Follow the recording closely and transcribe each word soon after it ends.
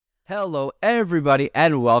Hello, everybody,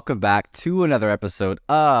 and welcome back to another episode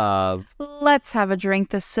of Let's Have a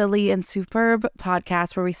Drink, the silly and superb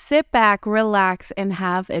podcast where we sit back, relax, and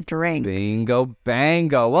have a drink. Bingo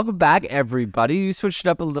Bango. Welcome back, everybody. You switched it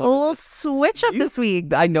up a little. We'll switch up this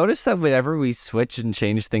week. I noticed that whenever we switch and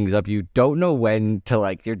change things up, you don't know when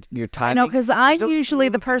to your time. No, because I'm usually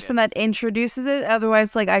the person that introduces it.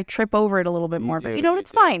 Otherwise, I trip over it a little bit more. But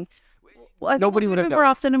it's fine. Nobody would have more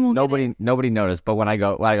often, and nobody noticed. But when I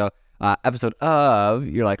go, episode of,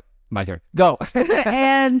 you're like, my turn. Go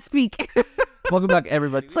and speak. Welcome back,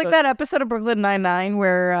 everybody. It's like that episode of Brooklyn Nine-Nine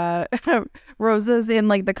where Rosa's in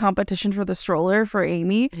the competition for the stroller for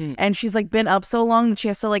Amy, and she's been up so long that she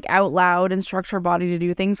has to out loud instruct her body to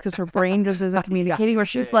do things because her brain just isn't communicating. Where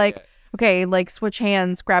she's okay, switch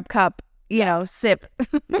hands, grab cup, sip.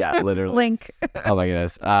 Yeah, literally. Blink. Oh my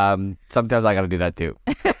goodness. Sometimes I gotta do that too.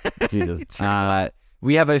 Jesus.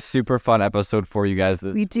 We have a super fun episode for you guys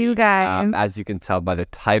this week. We do, guys. As you can tell by the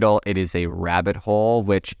title, it is a rabbit hole,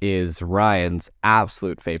 which is Ryan's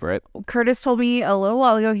absolute favorite. Curtis told me a little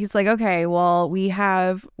while ago, he's like, okay, well,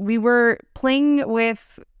 we were playing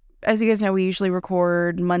with, as you guys know, we usually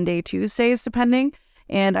record Monday, Tuesdays, depending.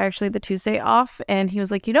 And I actually had the Tuesday off. And he was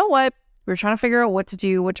like, you know what? We were trying to figure out what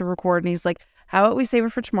to record. And he's like, how about we save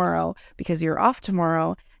it for tomorrow? Because you're off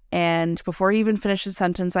tomorrow. And before he even finished his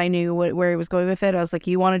sentence, I knew where he was going with it. I was like,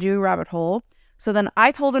 you want to do a rabbit hole? So then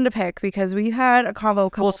I told him to pick because we had a convo a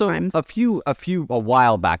couple times. A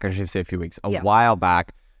while back, I should say a few weeks, while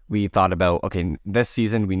back, we thought about, okay, this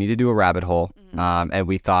season we need to do a rabbit hole. And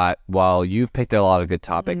we thought, well, you've picked a lot of good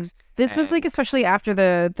topics. This was especially after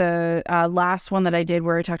the last one that I did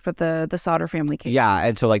where I talked about the Sauter family case. Yeah,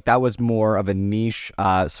 and so that was more of a niche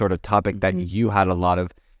sort of topic that you had a lot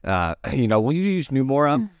of, you just knew more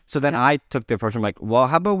of. So then I took the approach. I'm like, well,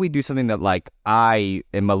 how about we do something that I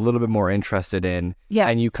am a little bit more interested in,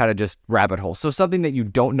 and you kind of just rabbit hole. So something that you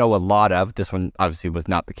don't know a lot of. This one obviously was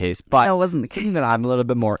not the case, but no, it wasn't the case. Something that I'm a little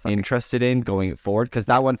bit more interested in going forward because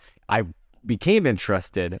that one I became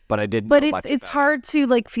interested, but I didn't. But it's hard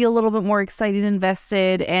to feel a little bit more excited,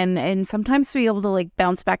 invested, and sometimes to be able to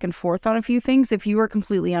bounce back and forth on a few things if you were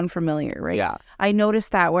completely unfamiliar, right? Yeah, I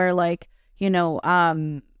noticed that where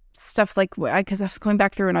stuff because I was going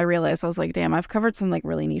back through and I realized I was like, damn, I've covered some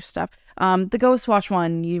really niche stuff. The Ghost Watch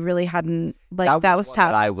one, you really hadn't that was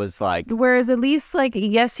tough. I was like, whereas at least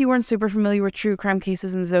yes, you weren't super familiar with true crime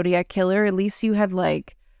cases and Zodiac Killer. At least you had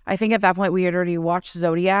I think at that point we had already watched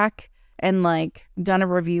Zodiac and done a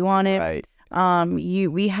review on it. Right.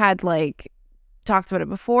 We had talked about it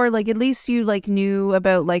before. At least you knew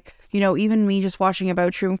about even me just watching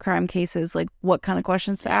about true crime cases, what kind of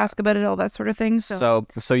questions to ask about it, all that sort of thing. So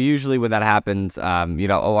usually when that happens,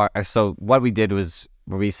 so what we did was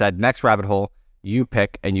we said next rabbit hole, you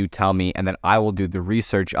pick and you tell me, and then I will do the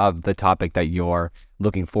research of the topic that you're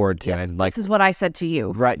looking forward to. Yes, and this is what I said to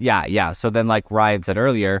you. Right. Yeah. So then Ryan said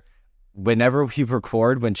earlier, whenever we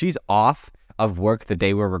record, when she's off of work the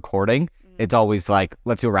day we're recording, it's always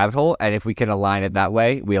let's do a rabbit hole. And if we can align it that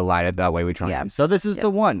way, we align it that way. We try. Yeah. So this is the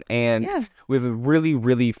one. And we have a really,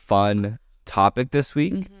 really fun topic this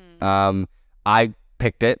week. I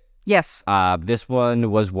picked it. Yes. This one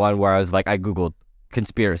was one where I was I Googled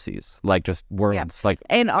conspiracies, just words.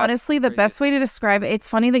 And honestly, the best way to describe it, it's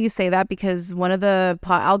funny that you say that because one of the,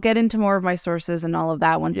 I'll get into more of my sources and all of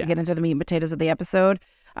that once we get into the meat and potatoes of the episode.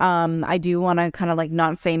 I do want to kind of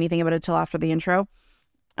not say anything about it till after the intro.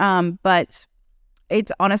 But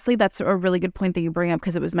it's honestly, that's a really good point that you bring up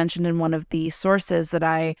because it was mentioned in one of the sources that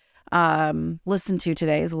I listened to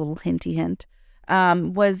today as a little hinty hint.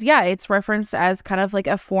 It's referenced as kind of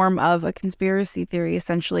a form of a conspiracy theory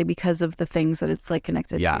essentially because of the things that it's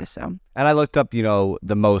connected to. So, and I looked up,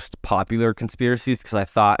 the most popular conspiracies because I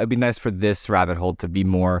thought it'd be nice for this rabbit hole to be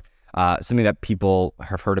more something that people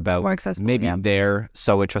have heard about. More accessible. Maybe they're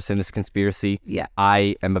so interested in this conspiracy. Yeah.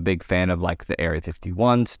 I am a big fan of the Area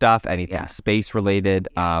 51 stuff, anything space related,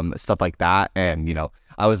 stuff like that. And,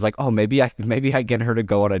 I was like, oh, maybe I can get her to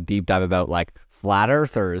go on a deep dive about flat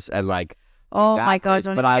earthers and oh my God.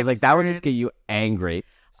 But I was like, that would just get you angry.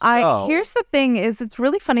 Here's the thing is it's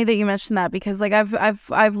really funny that you mentioned that because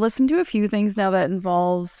I've listened to a few things now that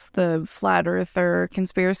involves the flat earther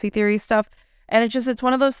conspiracy theory stuff. And it's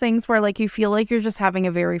one of those things where you feel like you're just having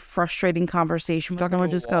a very frustrating conversation with someone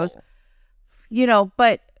who just goes,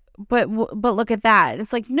 but look at that.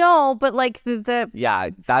 It's no, but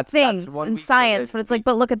that's things in science, but it's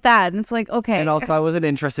but look at that. And it's okay. And also I wasn't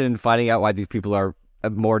interested in finding out why these people are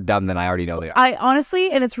more dumb than I already know they are. I honestly,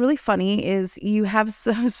 and it's really funny is you have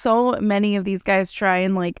so many of these guys try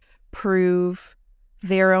and prove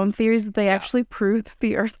their own theories that they actually prove that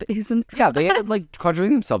the Earth isn't. Yeah, they end up like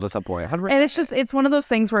contradicting themselves at some point. 100%. And it's one of those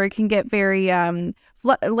things where it can get very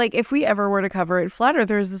like if we ever were to cover it, Flat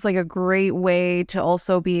Earthers is like a great way to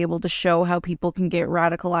also be able to show how people can get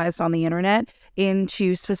radicalized on the internet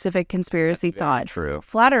into specific conspiracy thought. True.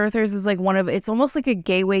 Flat Earthers is like it's almost like a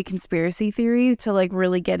gateway conspiracy theory to like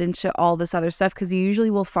really get into all this other stuff, because you usually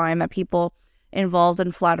will find that people involved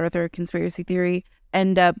in Flat Earther conspiracy theory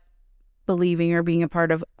end up believing or being a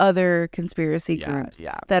part of other conspiracy groups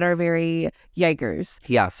that are very yikers.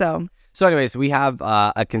 Yeah. So anyways, we have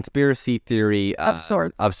a conspiracy theory of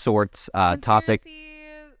sorts topic.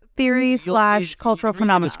 Theory / cultural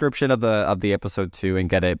phenomenon. Description of the episode 2 and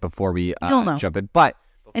get it before we jump in. But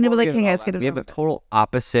and it was like, hey guys, we have a total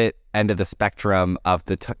opposite end of the spectrum of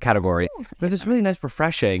the category. We have this really nice,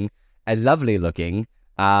 refreshing, and lovely looking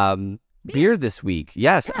beer this week.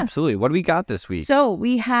 Yes, absolutely. What do we got this week? So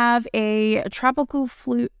we have a tropical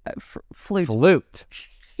flute.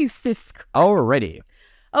 Jesus Christ. Already.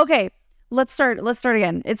 Okay, let's start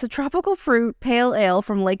again. It's a tropical fruit pale ale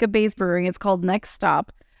from Lake of Bays Brewing. It's called Next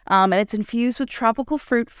Stop. And it's infused with tropical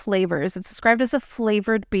fruit flavors. It's described as a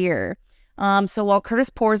flavored beer. So while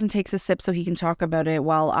Curtis pours and takes a sip so he can talk about it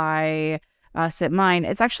while I sip mine,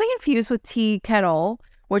 it's actually infused with tea kettle,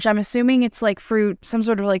 which I'm assuming it's like fruit, some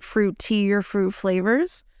sort of like fruit tea or fruit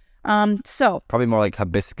flavors. So probably more like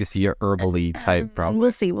hibiscus-y or herbal-y type, probably.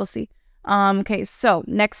 We'll see. Okay, so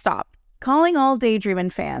Next Stop. Calling all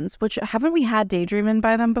Daydreamin' fans, which haven't we had Daydreamin'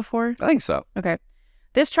 by them before? I think so. Okay.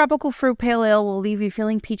 This tropical fruit pale ale will leave you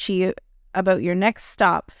feeling peachy about your next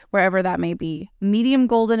stop, wherever that may be. Medium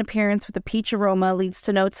golden appearance with a peach aroma leads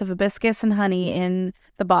to notes of hibiscus and honey in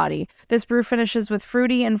the body. This brew finishes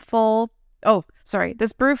fruity and full with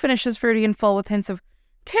hints of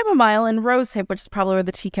chamomile and rosehip, which is probably where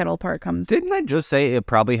the tea kettle part comes. Didn't I just say it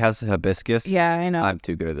probably has hibiscus? Yeah, I know. I'm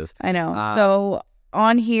too good at this. I know. So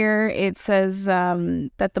on here, it says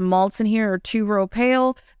that the malts in here are 2-row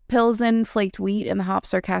pale, Pilsen, flaked wheat, and the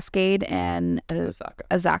hops are Cascade and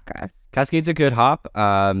Azaka. Cascade's a good hop.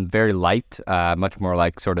 Very light, much more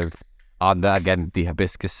like sort of on the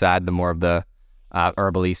hibiscus side, the more of the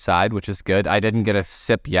herbal-y side, which is good. I didn't get a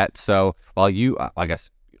sip yet, so while you, I guess.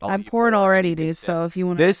 I'm pouring already, dude, so if you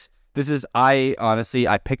want to. This is, I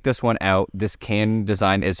picked this one out. This can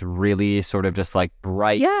design is really sort of just like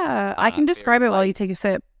bright. Yeah, I can describe it while you take a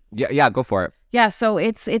sip. Yeah, go for it. Yeah, so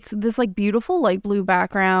it's this like beautiful light blue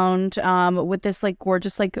background with this like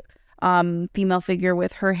gorgeous like female figure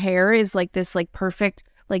with her hair is like this like perfect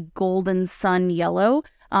like golden sun yellow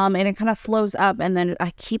and it kind of flows up, and then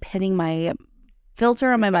I keep hitting my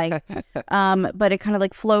filter on my mic but it kind of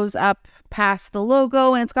like flows up past the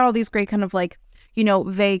logo, and it's got all these great kind of like, you know,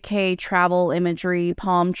 vacay travel imagery,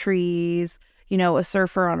 palm trees, you know, a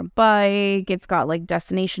surfer on a bike. It's got like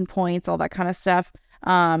destination points, all that kind of stuff.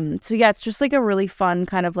 So yeah, it's just like a really fun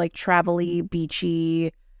kind of like travel-y,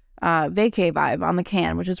 beachy, vacay vibe on the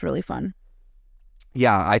can, which is really fun.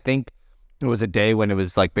 Yeah, I think it was a day when it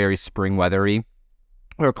was like very spring weathery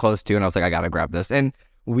or close to, and I was like, I gotta grab this. And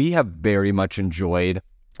we have very much enjoyed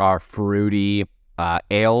our fruity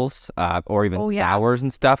ales or even sours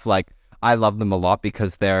and stuff. Like, I love them a lot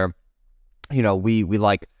because they're, you know, we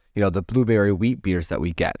like, you know, the blueberry wheat beers that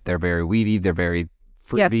we get. They're very wheaty, they're very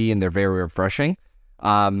fruity, and they're very refreshing.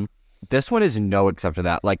 This one is no exception to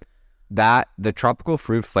that. Like that, the tropical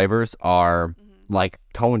fruit flavors are like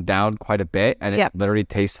toned down quite a bit, and it literally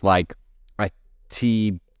tastes like a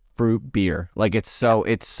tea fruit beer. Like it's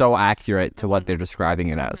so accurate to what they're describing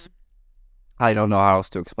it as. I don't know how else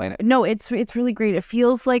to explain it. No, it's really great. It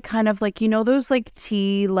feels like kind of like, you know, those like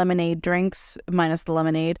tea lemonade drinks minus the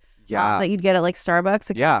lemonade. Yeah. That you'd get at like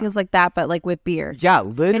Starbucks. It feels like that, but like with beer. Yeah,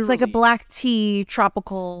 literally. It's like a black tea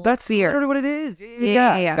tropical That's beer. literally what it is.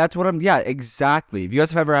 Yeah. That's what exactly. If you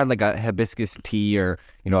guys have ever had like a hibiscus tea or,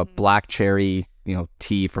 you know, a black cherry, you know,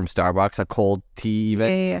 tea from Starbucks, a cold tea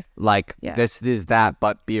even. This is that,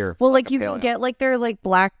 but beer. Well, like you can get like their like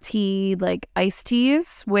black tea, like iced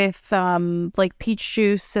teas with like peach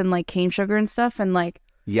juice and like cane sugar and stuff. And like,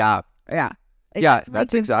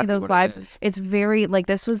 that's exactly those vibes. It's very like,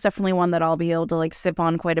 this was definitely one that I'll be able to like sip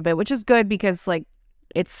on quite a bit, which is good because like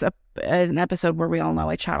it's an episode where we all know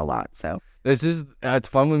I chat a lot. So this is it's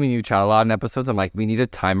fun when you chat a lot in episodes. I'm like, we need a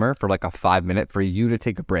timer for like a 5-minute for you to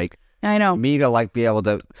take a break. I know. Me to like be able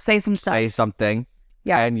to say something.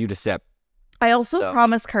 Yeah. And you to sip. I also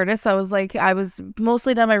promised Curtis, I was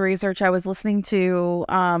mostly done my research. I was listening to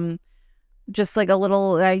just like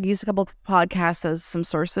I used a couple of podcasts as some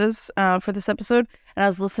sources for this episode, and I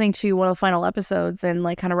was listening to one of the final episodes and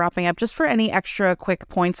like kind of wrapping up just for any extra quick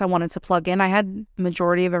points I wanted to plug in. I had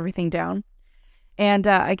majority of everything down, And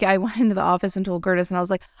I went into the office and told Curtis, and I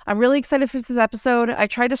was like, I'm really excited for this episode. I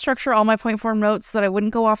tried to structure all my point form notes so that I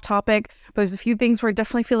wouldn't go off topic. But there's a few things where I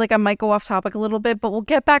definitely feel like I might go off topic a little bit, but we'll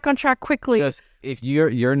get back on track quickly. Just if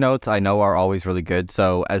your notes, I know, are always really good.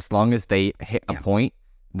 So as long as they hit a point,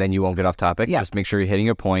 then you won't get off topic. Just make sure you're hitting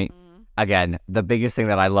a point. Again, the biggest thing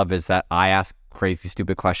that I love is that I ask crazy,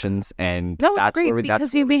 stupid questions, and no, it's great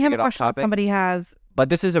because you may have a question that somebody has. But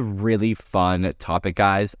this is a really fun topic,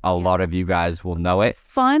 guys. A lot of you guys will know it.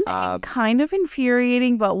 Fun and kind of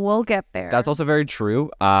infuriating, but we'll get there. That's also very true.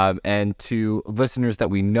 And to listeners that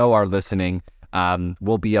we know are listening,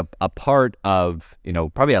 will be a part of,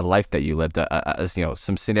 probably a life that you lived,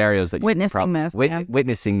 some scenarios that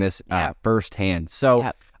witnessing this firsthand. So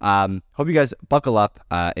hope you guys buckle up,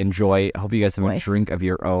 enjoy. Hope you guys have a drink of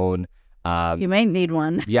your own. You may need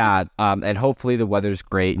one. And hopefully the weather's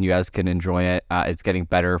great and you guys can enjoy it. It's getting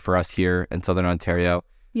better for us here in Southern Ontario.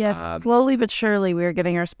 Yes, slowly but surely we're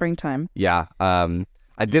getting our springtime.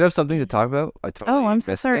 I did have something to talk about. I'm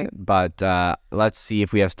so sorry. But let's see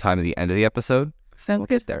if we have time at the end of the episode. Sounds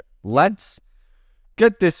good. There. Let's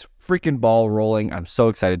get this freaking ball rolling. I'm so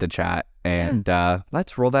excited to chat. And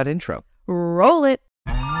let's roll that intro. Roll it.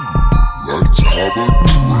 Let's have a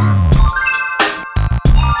drink.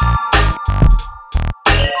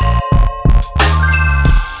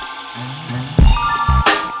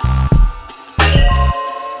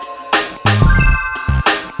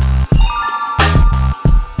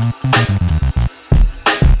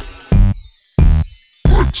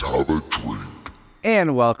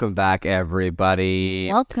 And welcome back, everybody.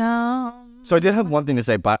 Welcome. So I did have one thing to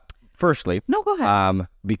say, but firstly, no, go ahead.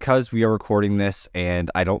 Because we are recording this and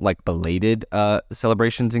I don't like belated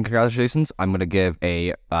celebrations and congratulations, I'm gonna give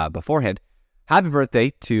a beforehand happy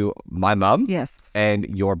birthday to my mom. Yes. And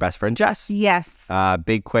your best friend Jess. Yes.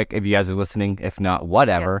 Big quick if you guys are listening. If not,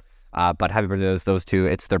 whatever. Yes. But happy birthday to those two.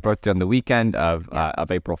 It's their birthday on the weekend of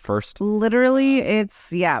April 1st. Literally,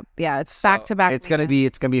 it's it's back to back. It's gonna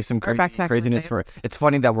be some craziness for. It's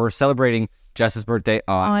funny that we're celebrating Jess's birthday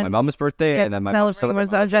on my mom's birthday, and then my mom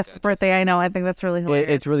was on Jess's birthday. I know. I think that's really hilarious.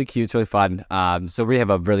 It's really cute. It's really fun. So we have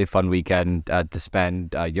a really fun weekend to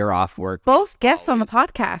spend. You're off work. Both guests on the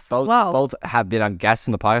podcast as well. Both have been on guests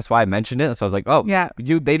on the podcast. Why I mentioned it. So I was like,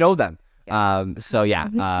 they know them. Yes.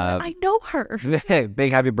 I know her.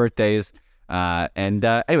 Big happy birthdays.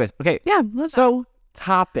 Anyways, okay. Yeah. So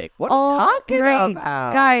topic. What are we talking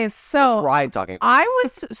about? Guys, so what's Ryan talking about? I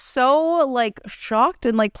was so shocked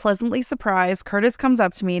and pleasantly surprised. Curtis comes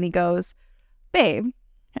up to me and he goes, "Babe."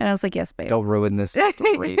 And I was like, "Yes, babe." Don't ruin this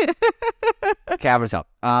story. Camera's up.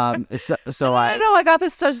 I got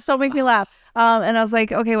this, so just don't make me laugh. And I was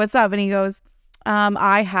like, "Okay, what's up?" And he goes,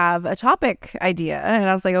 I have a topic idea. And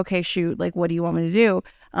I was like, okay, shoot, what do you want me to do?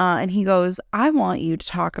 And he goes, I want you to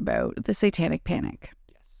talk about the Satanic Panic.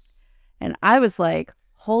 Yes. And I was like,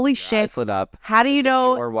 holy shit. Up. How do you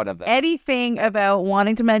know anything about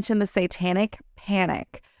wanting to mention the Satanic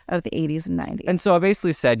Panic of the 80s and 90s? And so I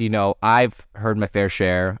basically said, I've heard my fair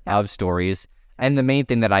share of stories. And the main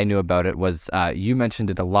thing that I knew about it was you mentioned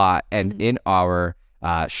it a lot. And in our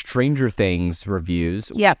Stranger Things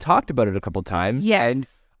reviews, we talked about it a couple times. Yes. And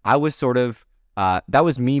I was sort of, that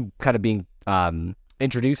was me kind of being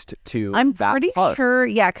introduced to I'm pretty sure,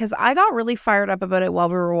 because I got really fired up about it while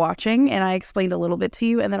we were watching, and I explained a little bit to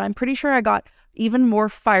you, and then I'm pretty sure I got even more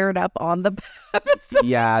fired up on the episode.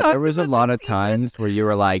 Yeah, there was a lot of times where you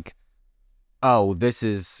were like, oh, this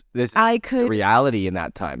is reality in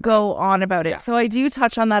that time. Go on about it. Yeah. So I do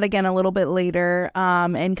touch on that again a little bit later,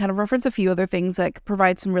 and kind of reference a few other things that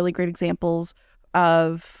provide some really great examples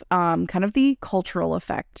of kind of the cultural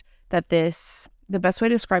effect that the best way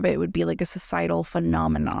to describe it would be a societal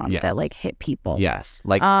phenomenon that hit people. Yes.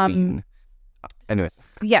 Anyway.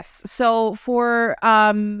 Yes. So for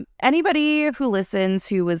anybody who listens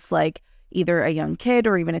who was either a young kid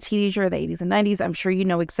or even a teenager in the 80s and 90s, I'm sure you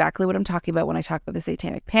know exactly what I'm talking about when I talk about the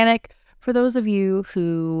Satanic Panic. For those of you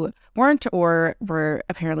who weren't or were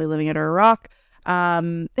apparently living under a rock,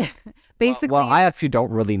 basically... Well, I actually don't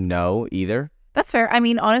really know either. That's fair. I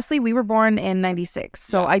mean, honestly, we were born in 96,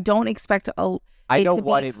 so I don't expect I know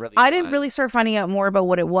what it really was. I didn't really start finding out more about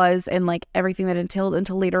what it was and everything that entailed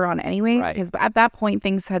until later on anyway, because at that point,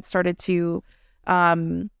 things had started to...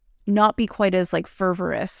 not be quite as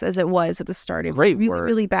fervorous as it was at the start. It great was word.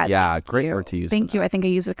 Really bad. Yeah, great word to use. Thank you. I think I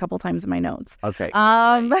used it a couple times in my notes. Okay.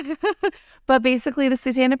 But basically, the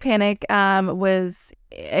Satanic Panic was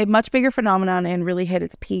a much bigger phenomenon and really hit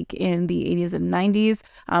its peak in the 80s and 90s,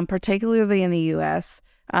 particularly in the U.S.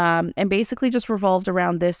 And basically just revolved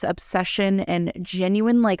around this obsession and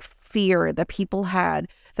genuine fear that people had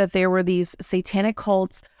that there were these satanic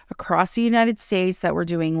cults across the United States that were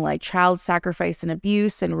doing like child sacrifice and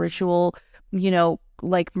abuse and ritual,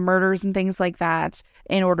 like murders and things like that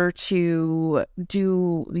in order to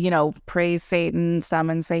do, praise Satan,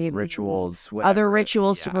 summon Satan, Rituals, other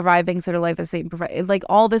rituals to provide things that are like that Satan provide, like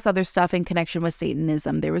all this other stuff in connection with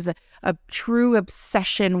Satanism. There was a true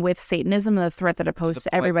obsession with Satanism and the threat that it posed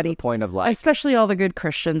to everybody. The point of like, especially all the good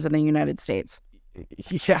Christians in the United States.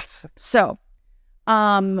 Yes. So,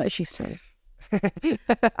 she said,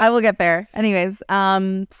 I will get there. Anyways,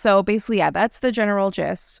 so basically, yeah, that's the general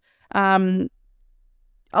gist.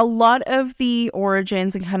 A lot of the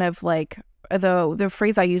origins and kind of like the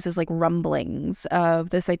phrase I use is like rumblings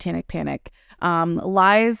of the Satanic Panic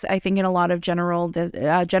lies, I think, in a lot of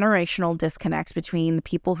generational disconnect between the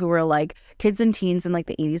people who were like kids and teens in like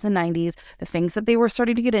the 80s and 90s, the things that they were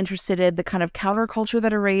starting to get interested in, the kind of counterculture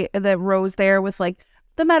that rose there with like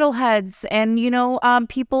the metalheads and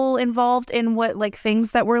people involved in what like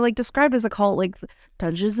things that were like described as a cult, like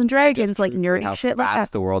Dungeons and Dragons, like nerdy shit like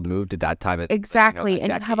that. The world moved at that time. Exactly.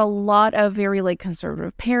 And you have a lot of very like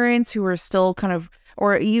conservative parents who are still kind of,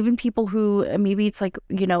 or even people who maybe it's like,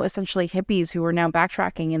 essentially hippies who are now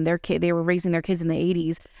backtracking, and they were raising their kids in the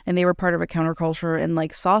 80s and they were part of a counterculture and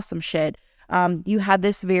like saw some shit. You had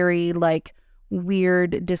this very like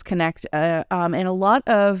weird disconnect and a lot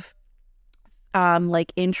of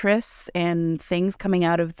like interests and things coming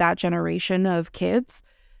out of that generation of kids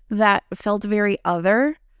that felt very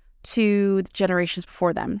other to the generations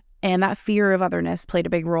before them. And that fear of otherness played a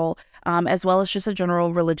big role, as well as just a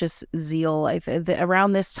general religious zeal.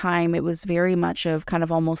 Around this time, it was very much of kind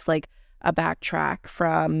of almost like a backtrack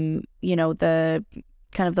from, the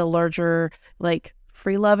kind of the larger like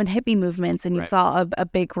free love and hippie movements. And you saw a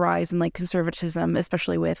big rise in like conservatism,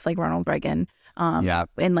 especially with like Ronald Reagan.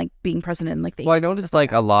 And like being president in like the 80s. I noticed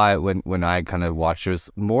like a lot when I kind of watched, it was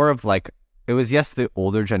more of like, it was the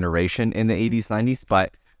older generation in the 80s, 90s,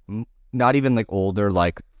 but not even like older,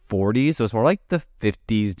 like 40s. It was more like the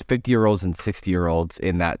 50-year-olds and 60-year-olds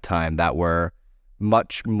in that time that were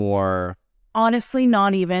much more. Honestly,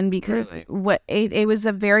 not even, because it was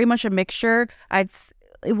very much a mixture.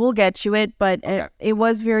 We'll get to it, but it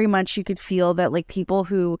was very much, you could feel that like people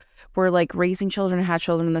who were like raising children and had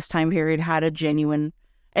children in this time period had a genuine,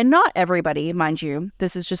 and not everybody, mind you,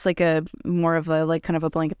 this is just like a more of a like kind of a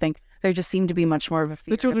blanket thing. There just seemed to be much more of a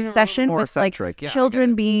fear obsession with like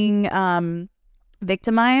children being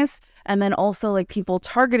victimized, and then also like people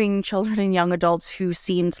targeting children and young adults who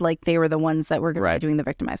seemed like they were the ones that were going to be doing the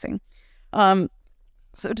victimizing.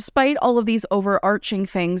 So despite all of these overarching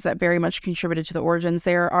things that very much contributed to the origins,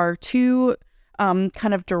 there are two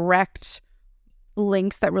kind of direct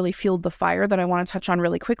links that really fueled the fire that I want to touch on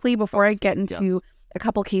really quickly before I get into a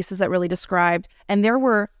couple cases that really described. And there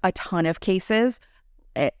were a ton of cases,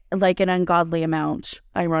 like an ungodly amount,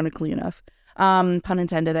 ironically enough. Pun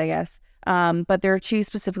intended, I guess. But there are two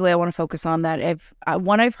specifically I want to focus on that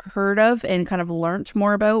one I've heard of and kind of learned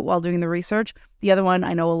more about while doing the research. The other one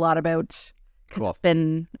I know a lot about, because it's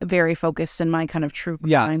been very focused in my kind of true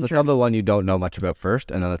crime so journey. tell the one you don't know much about first,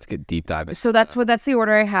 and then let's get deep diving. So that's the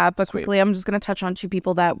order I have. But quickly, I'm just going to touch on two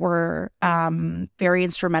people that were very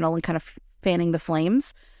instrumental in kind of fanning the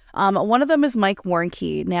flames. One of them is Mike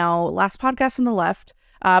Warnke. Now, last podcast on the left.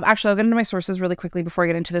 Actually, I'll get into my sources really quickly before I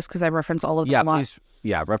get into this because I reference all of them a lot.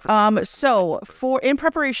 Reference. So in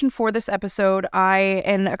preparation for this episode,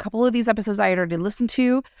 and a couple of these episodes I had already listened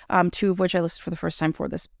to, two of which I listened for the first time for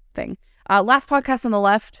this thing. Last podcast on the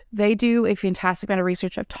left, they do a fantastic amount of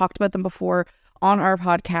research. I've talked about them before on our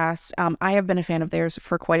podcast. I have been a fan of theirs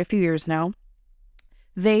for quite a few years now.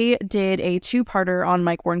 They did a two-parter on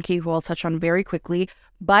Mike Warnke, who I'll touch on very quickly.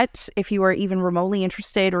 But if you are even remotely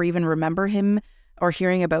interested or even remember him or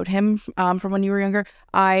hearing about him from when you were younger,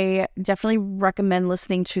 I definitely recommend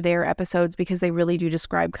listening to their episodes because they really do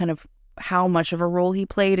describe kind of how much of a role he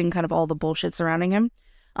played and kind of all the bullshit surrounding him.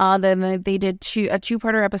 Then they did a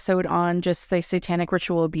two-parter episode on just the satanic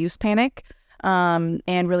ritual abuse panic, and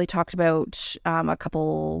really talked about a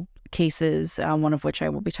couple cases, one of which I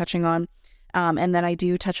will be touching on. And then I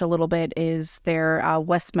do touch a little bit is their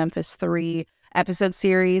West Memphis 3 episode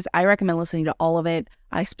series. I recommend listening to all of it.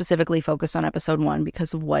 I specifically focus on episode 1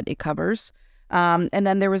 because of what it covers. And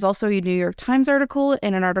then there was also a New York Times article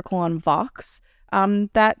and an article on Vox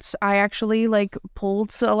that I actually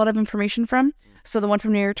pulled a lot of information from. So the one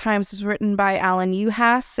from New York Times was written by Alan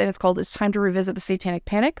Uhas, and it's called "It's Time to Revisit the Satanic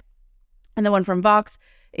Panic." And the one from Vox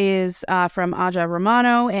is from Aja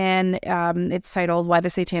Romano, and it's titled "Why the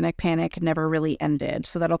Satanic Panic Never Really Ended."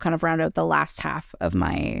 So that'll kind of round out the last half of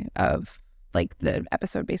the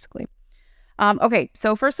episode, basically. Okay,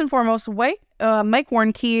 so first and foremost, Mike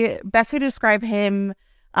Warnke, best way to describe him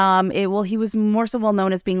He was more so well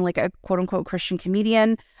known as being like a quote unquote Christian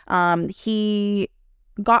comedian. He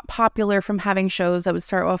got popular from having shows that would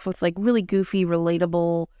start off with like really goofy,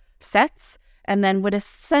 relatable sets, and then would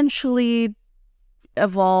essentially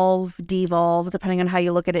devolve, depending on how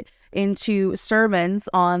you look at it, into sermons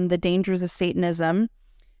on the dangers of Satanism.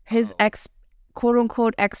 His quote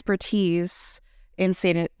unquote expertise in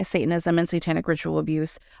Satanism and satanic ritual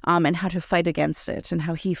abuse, and how to fight against it, and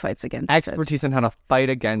how he fights against expertise in how to fight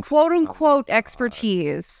against quote unquote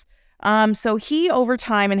expertise. So he, over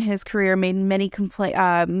time in his career, made many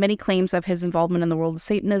claims of his involvement in the world of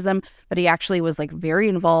Satanism, but he actually was like very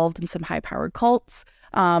involved in some high-powered cults,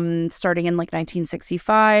 starting in like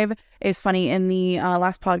 1965. It's funny, in the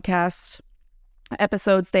last podcast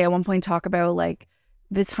episodes, they at one point talk about like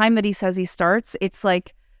the time that he says he starts. It's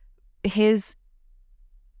like his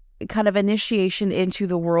kind of initiation into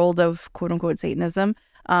the world of quote unquote Satanism,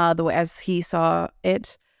 the way as he saw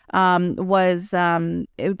it, was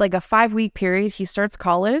like a 5-week period. He starts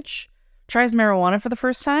college, tries marijuana for the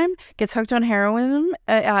first time, gets hooked on heroin,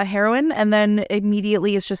 and then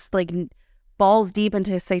immediately is just like balls deep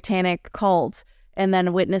into his satanic cult, and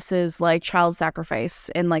then witnesses like child sacrifice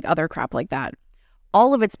and like other crap like that.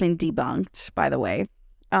 All of it's been debunked, by the way.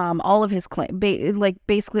 All of his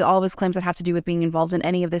basically all of his claims that have to do with being involved in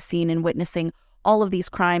any of this scene and witnessing all of these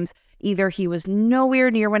crimes. Either he was nowhere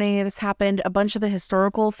near when any of this happened. A bunch of the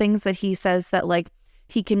historical things that he says that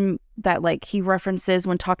he references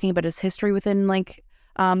when talking about his history within like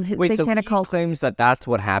his satanic cult. So he claims that that's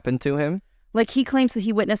what happened to him? Like he claims that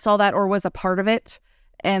he witnessed all that or was a part of it,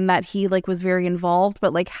 and that he like was very involved.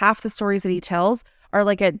 But like half the stories that he tells are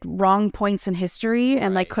like at wrong points in history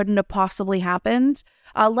and like couldn't have possibly happened.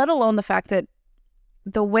 Let alone the fact that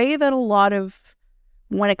the way that a lot of,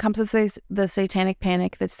 when it comes to the satanic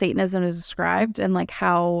panic, that Satanism is described, and like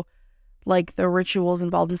how like the rituals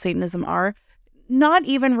involved in Satanism are not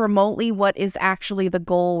even remotely what is actually the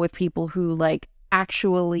goal with people who like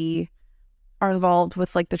actually are involved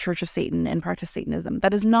with like the Church of Satan and practice Satanism.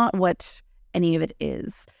 That is not what any of it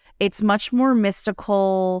is. It's much more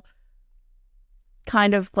mystical,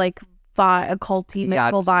 kind of like occulty,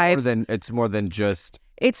 mystical vibes. It's more than just.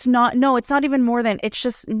 It's not even more than, it's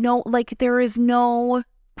just like there is no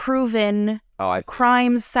proven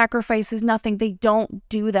crimes, sacrifices, nothing. They don't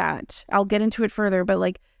do that. I'll get into it further, but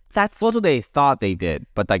like that's what they thought they did,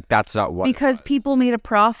 but like that's not what. Because people made a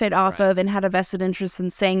profit off of and had a vested interest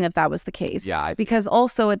in saying that was the case. Yeah. Because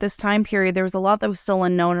also at this time period, there was a lot that was still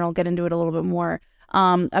unknown, and I'll get into it a little bit more.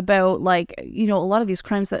 About like, a lot of these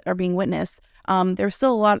crimes that are being witnessed. There's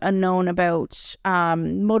still a lot unknown about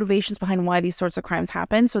motivations behind why these sorts of crimes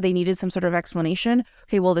happen. So they needed some sort of explanation.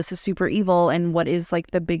 Okay, well, this is super evil, and what is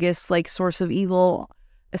like the biggest like source of evil,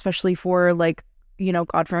 especially for like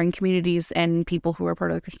God-fearing communities and people who are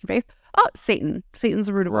part of the Christian faith? Oh, Satan. Satan's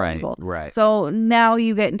the root of all evil. Right. So now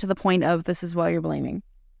you get into the point of this is why you're blaming.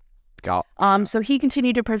 So he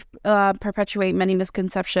continued to perpetuate many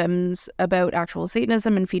misconceptions about actual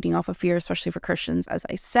Satanism and feeding off of fear, especially for Christians, as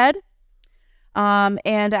I said. And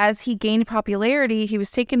as he gained popularity, he was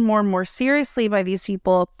taken more and more seriously by these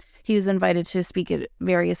people. He was invited to speak at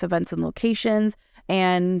various events and locations.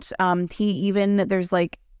 And there's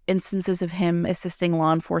like instances of him assisting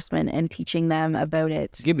law enforcement and teaching them about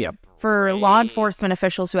it. Give me a break. For law enforcement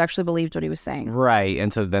officials who actually believed what he was saying. Right.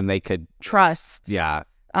 And so then they could trust. Yeah.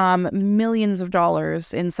 Millions of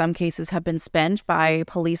dollars in some cases have been spent by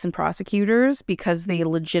police and prosecutors because they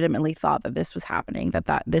legitimately thought that this was happening,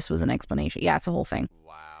 that this was an explanation. Yeah, it's a whole thing.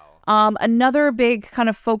 Wow. Another big kind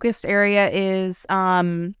of focused area is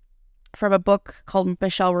from a book called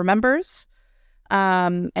Michelle Remembers.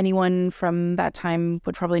 Anyone from that time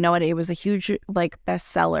would probably know it. It was a huge like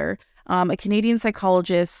bestseller. A Canadian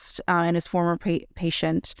psychologist and his former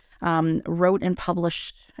patient wrote and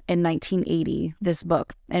published in 1980 this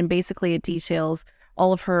book, and basically it details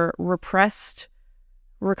all of her repressed,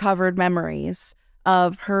 recovered memories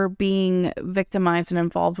of her being victimized and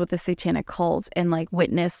involved with the satanic cult, and like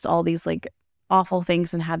witnessed all these like awful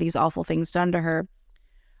things and had these awful things done to her.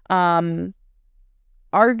 Arguably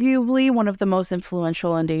one of the most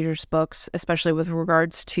influential and dangerous books, especially with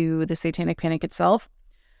regards to the Satanic Panic itself.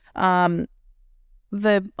 The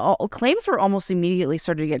claims were almost immediately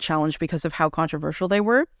started to get challenged because of how controversial they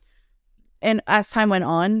were. And as time went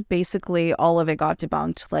on, basically all of it got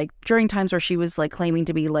debunked. Like during times where she was like claiming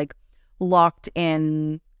to be like locked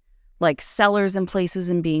in like cellars and places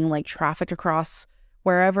and being like trafficked across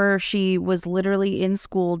wherever, she was literally in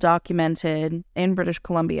school, documented in British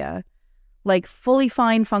Columbia, like fully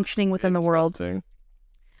fine, functioning within the world.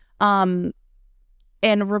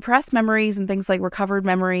 And repressed memories and things like recovered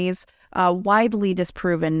memories, widely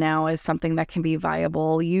disproven now as something that can be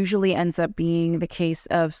viable, usually ends up being the case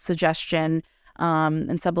of suggestion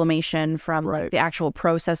and sublimation from like the actual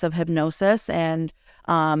process of hypnosis, and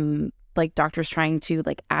like doctors trying to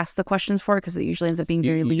like ask the questions for it, because it usually ends up being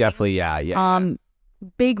very leading. Definitely, yeah.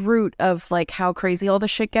 Big root of like how crazy all this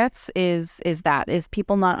shit gets is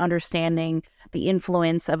people not understanding the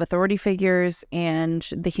influence of authority figures and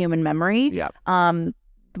the human memory. Yeah.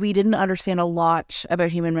 We didn't understand a lot about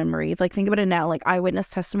human memory. Like, think about it now, like eyewitness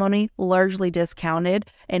testimony, largely discounted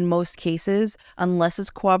in most cases, unless it's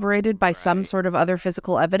corroborated by some sort of other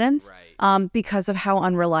physical evidence, because of how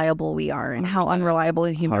unreliable we are and how unreliable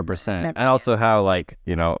in human 100%. memory And also how, like,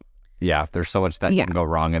 you know, there's so much that can go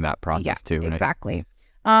wrong in that process too. Exactly.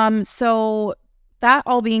 So that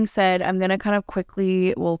all being said, I'm going to kind of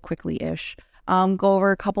quickly-ish, go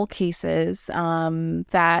over a couple cases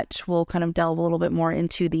that will kind of delve a little bit more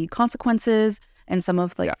into the consequences and some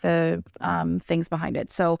of like the things behind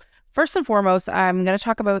it. So first and foremost, I'm going to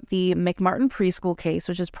talk about the McMartin preschool case,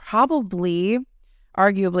 which is probably,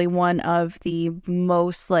 arguably, one of the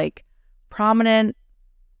most like prominent,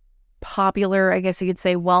 popular, I guess you could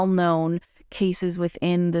say, well-known cases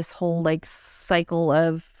within this whole like cycle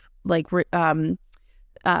of like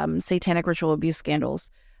satanic ritual abuse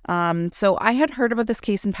scandals. So I had heard about this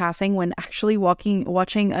case in passing when actually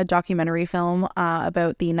watching a documentary film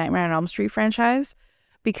about the Nightmare on Elm Street franchise,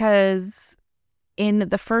 because in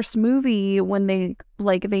the first movie, when they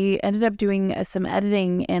ended up doing some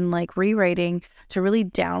editing and like rewriting to really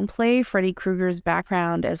downplay Freddy Krueger's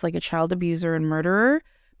background as like a child abuser and murderer,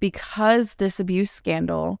 because this abuse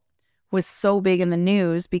scandal was so big in the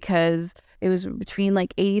news, because it was between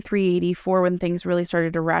like 83, 84 when things really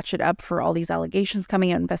started to ratchet up for all these allegations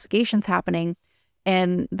coming out, investigations happening.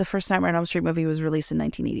 And the first Nightmare on Elm Street movie was released in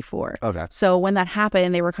 1984. Okay. So when that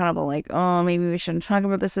happened, they were kind of like, oh, maybe we shouldn't talk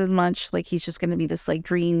about this as much. Like, he's just going to be this like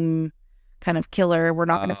dream kind of killer. We're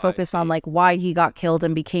not going to focus on like why he got killed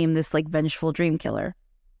and became this like vengeful dream killer.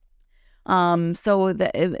 So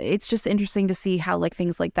it's just interesting to see how like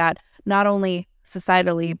things like that, not only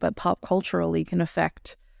societally but pop culturally, can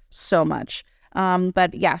affect so much.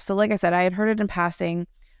 But yeah, so like I said, I had heard it in passing.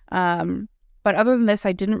 But other than this,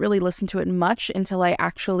 I didn't really listen to it much until I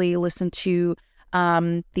actually listened to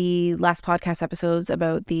the last podcast episodes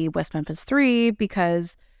about the West Memphis 3,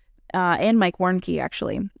 because and Mike Warnke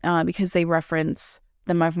actually, because they reference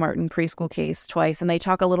the McMartin preschool case twice, and they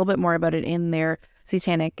talk a little bit more about it in their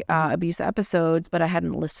satanic abuse episodes, but I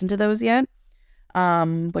hadn't listened to those yet,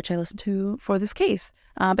 which I listened to for this case.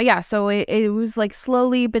 But yeah, so it was like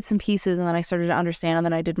slowly bits and pieces, and then I started to understand, and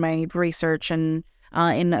then I did my research, and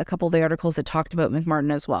in a couple of the articles that talked about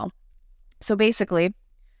McMartin as well. So basically,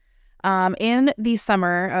 in the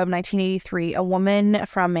summer of 1983, a woman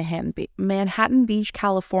from Manhattan Beach,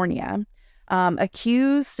 California,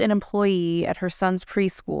 accused an employee at her son's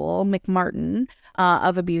preschool, McMartin,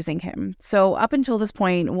 of abusing him. So up until this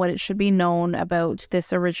point, what it should be known about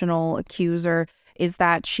this original accuser is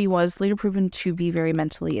that she was later proven to be very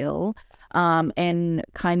mentally ill, and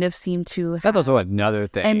kind of seemed to... That's also another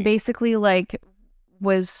thing. And basically, like,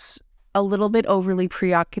 was a little bit overly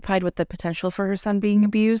preoccupied with the potential for her son being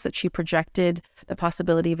abused, that she projected the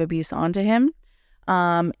possibility of abuse onto him.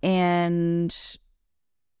 And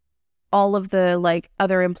all of the like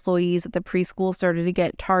other employees at the preschool started to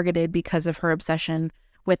get targeted because of her obsession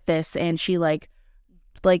with this. And she like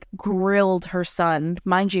grilled her son.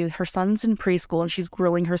 Mind you, her son's in preschool, and she's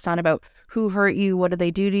grilling her son about who hurt you, what did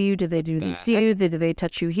they do to you, did they do this to you, did they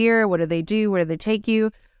touch you here, what did they do, where did they take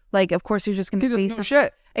you? Like, of course, you're just going to say some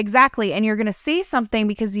shit. Exactly. And you're going to say something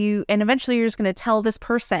because and eventually you're just going to tell this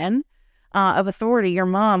person of authority, your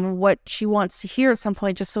mom, what she wants to hear at some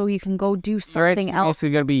point, just so you can go do something else. Also,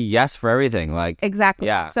 going to be yes for everything. Like, exactly.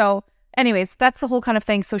 Yeah. So anyways, that's the whole kind of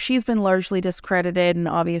thing. So she's been largely discredited, and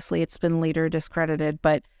obviously it's been later discredited,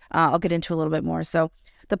 but I'll get into a little bit more. So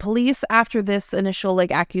the police, after this initial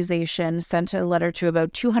like accusation, sent a letter to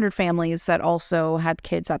about 200 families that also had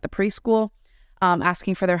kids at the preschool,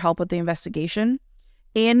 asking for their help with the investigation.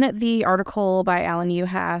 In the article by Alan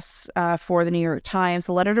Uhas for the New York Times,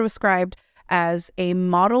 the letter was described as a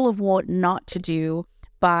model of what not to do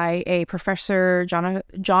by a professor,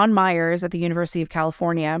 John Myers, at the University of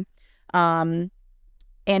California. And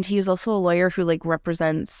he is also a lawyer who like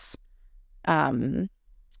represents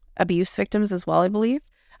abuse victims as well, I believe.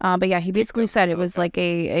 But yeah, he basically said it was like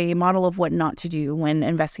a model of what not to do when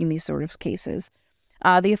investigating these sort of cases.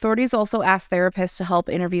 The authorities also asked therapists to help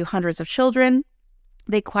interview hundreds of children.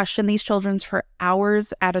 They questioned these children for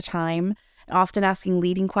hours at a time, often asking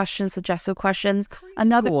leading questions, suggestive questions.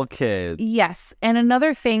 Another School kids. Yes. And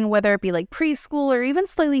another thing, whether it be like preschool or even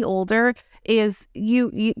slightly older, is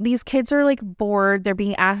these kids are like bored. They're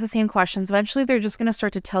being asked the same questions. Eventually, they're just going to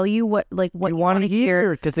start to tell you what you want to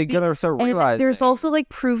hear. Because they're going to start And realizing. there's also like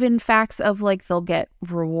proven facts of like they'll get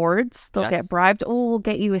rewards. They'll get bribed. Oh, we'll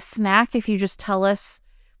get you a snack if you just tell us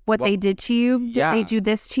what they did to you. Yeah. They do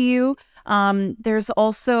this to you. There's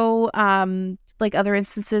also like other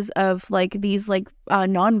instances of like these like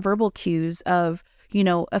nonverbal cues of, you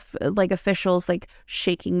know, like officials like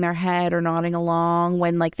shaking their head or nodding along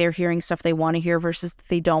when like they're hearing stuff they want to hear versus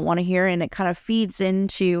they don't want to hear. And it kind of feeds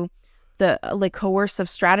into the like coercive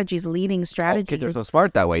strategies, leading strategies. Kids are so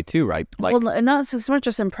smart that way too, right? Like, well, not so much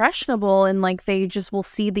just impressionable, and like they just will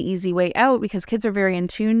see the easy way out because kids are very in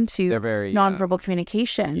tune to nonverbal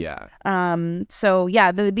communication. Yeah. So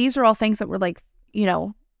yeah, these are all things that were like, you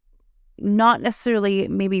know, not necessarily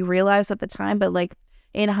maybe realized at the time, but like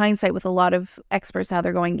in hindsight with a lot of experts now,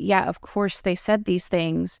 they're going, yeah, of course they said these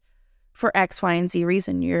things for X, Y, and Z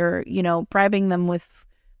reason. You're, you know, bribing them with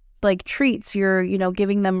like treats, you're, you know,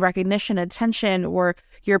 giving them recognition, attention, or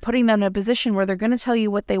you're putting them in a position where they're going to tell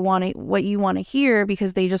you what you want to hear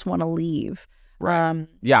because they just want to leave. Right.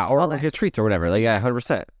 Or get treats or whatever. Like, yeah,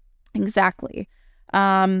 100%. Exactly.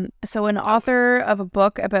 So an author of a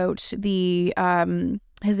book about the,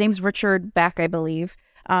 his name's Richard Beck, I believe.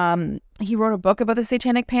 He wrote a book about the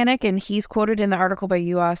Satanic Panic, and he's quoted in the article by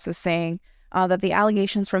US as saying that the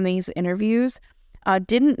allegations from these interviews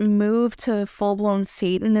didn't move to full-blown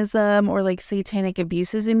Satanism or like satanic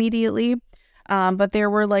abuses immediately, but there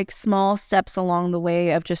were like small steps along the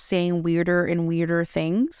way of just saying weirder and weirder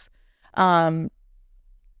things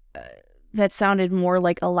that sounded more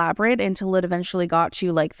like elaborate until it eventually got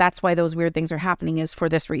to like, that's why those weird things are happening is for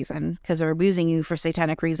this reason, because they're abusing you for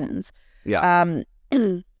satanic reasons. Yeah.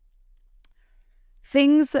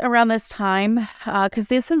 Things around this time, because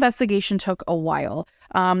this investigation took a while.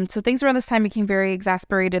 So things around this time became very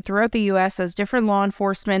exasperated throughout the U.S. as different law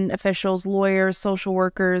enforcement officials, lawyers, social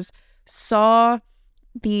workers saw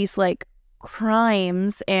these like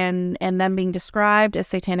crimes and them being described as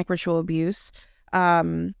satanic ritual abuse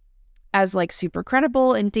as like super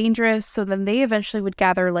credible and dangerous. So then they eventually would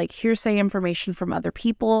gather like hearsay information from other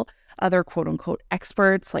people, other quote unquote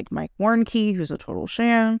experts like Mike Warnke, who's a total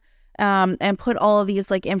sham. And put all of these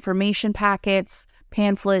like information packets,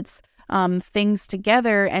 pamphlets, things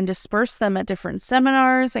together and disperse them at different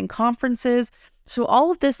seminars and conferences. So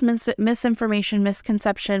all of this misinformation,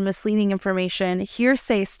 misconception, misleading information,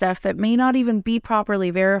 hearsay stuff that may not even be properly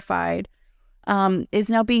verified is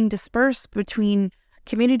now being dispersed between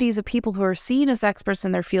communities of people who are seen as experts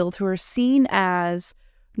in their field, who are seen as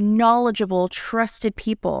knowledgeable, trusted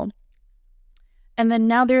people. And then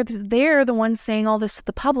now they're the ones saying all this to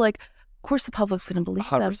the public. Of course, the public's going to believe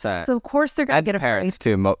 100%. them. So of course they're going to get afraid. Parents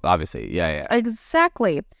too, obviously. Yeah.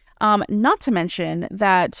 Exactly. Not to mention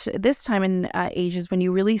that this time in ages when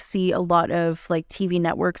you really see a lot of like TV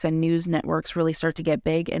networks and news networks really start to get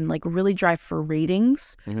big and like really drive for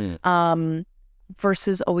ratings,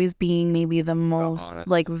 versus always being maybe the most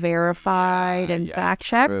like verified and fact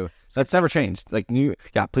checked. That's never changed. Like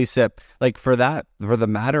please sip. Like for the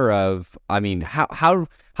matter of, I mean, how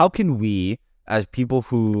can we as people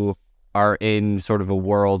who are in sort of a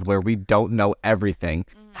world where we don't know everything,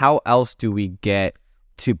 how else do we get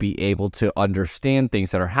to be able to understand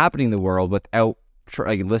things that are happening in the world without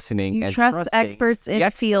listening you and trust trusting experts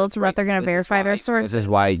in fields where they're going to verify their sources. This is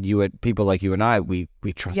why people like you and I, we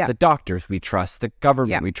trust the doctors, we trust the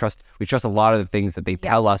government, we trust a lot of the things that they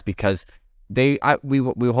tell us because we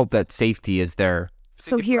hope that safety is there.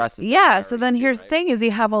 So here's so then here's the thing is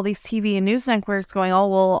you have all these TV and news networks going, oh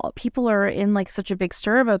well, people are in like such a big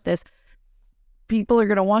stir about this. People are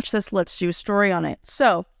going to watch this. Let's do a story on it.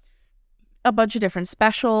 So a bunch of different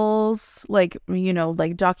specials, like, you know,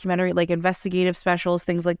 like documentary, like investigative specials,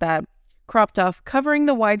 things like that, cropped off, covering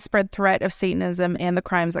the widespread threat of Satanism and the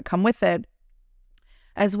crimes that come with it,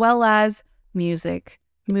 as well as music,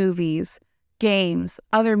 movies, games,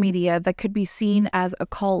 other media that could be seen as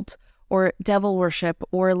occult or devil worship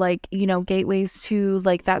or like, you know, gateways to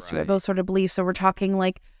like those sort of beliefs. So we're talking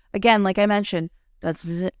like, again, like I mentioned,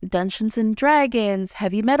 Dungeons and Dragons,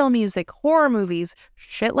 heavy metal music, horror movies,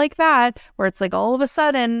 shit like that, where it's like all of a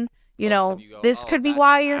sudden, you know, this could be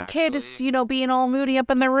why your kid is, you know, being all moody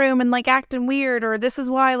up in their room and like acting weird, or this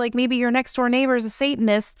is why like maybe your next door neighbor is a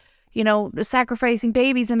Satanist, you know, sacrificing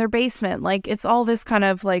babies in their basement. Like it's all this kind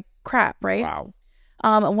of like crap, right? Wow.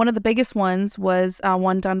 One of the biggest ones was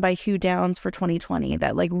one done by Hugh Downs for 2020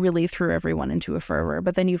 that like really threw everyone into a fervor.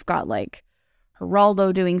 But then you've got like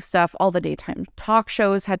Geraldo doing stuff. All the daytime talk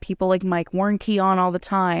shows had people like Mike Warnke on all the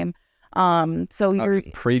time. So you're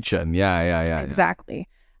preaching. Yeah. exactly.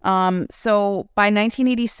 So by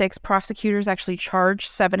 1986, prosecutors actually charged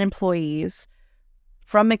 7 employees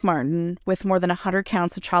from McMartin with more than 100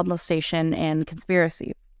 counts of child molestation and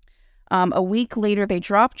conspiracy. A week later, they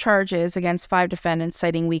dropped charges against 5 defendants,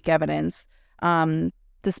 citing weak evidence.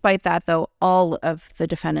 Despite that, though, all of the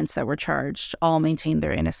defendants that were charged all maintained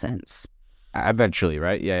their innocence. Eventually,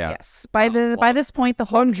 right? Yeah. Yes. By this point, the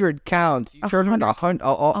whole 100 counts. You charged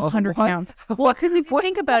 100 counts. Well, because if you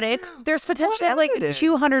think about it, there's potentially like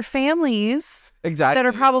 200 families exactly that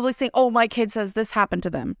are probably saying, "Oh, my kid says this happened to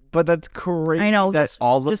them." But that's crazy. I know. That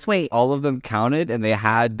Just wait. All of them counted, and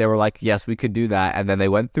they were like, "Yes, we could do that," and then they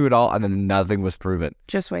went through it all, and then nothing was proven.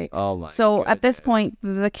 Just wait. Oh my. So at this point,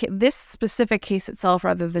 this specific case itself,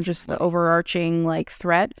 rather than just the overarching like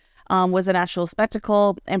threat, was an actual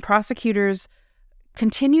spectacle, and prosecutors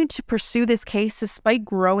continued to pursue this case despite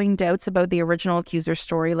growing doubts about the original accuser's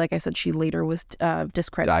story. Like I said, she later was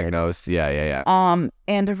discredited. Diagnosed. Yeah.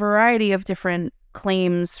 And a variety of different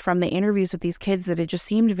claims from the interviews with these kids that it just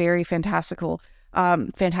seemed very fantastical.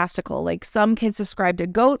 Like some kids described a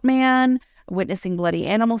goat man, witnessing bloody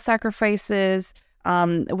animal sacrifices,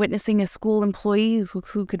 witnessing a school employee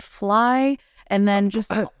who could fly, and then just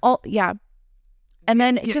and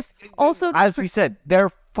then just also, as we said,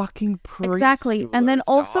 they're fucking priests. Exactly. And then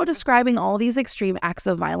also describing all these extreme acts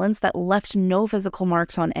of violence that left no physical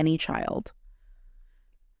marks on any child.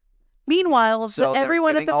 Meanwhile,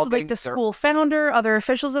 everyone at the school founder, other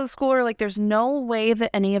officials at the school are like, there's no way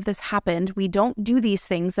that any of this happened. We don't do these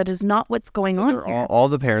things. That is not what's going on here. All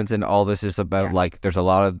the parents and all this is about like, there's a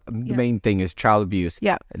lot of, the main thing is child abuse.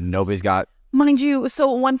 Yeah. And nobody's got. Mind you,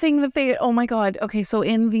 so one thing that oh my God, okay, so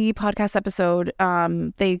in the podcast episode,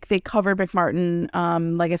 they covered McMartin,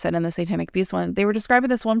 like I said, in the satanic abuse one. They were describing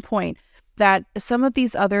this one point that some of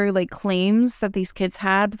these other like claims that these kids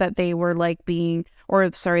had that they were like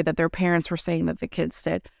that their parents were saying that the kids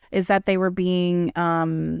did, is that they were being,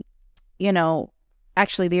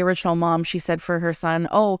 actually the original mom, she said for her son,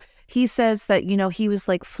 he says that, he was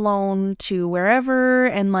like flown to wherever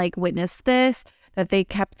and like witnessed this, that they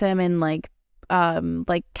kept them in like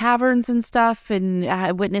caverns and stuff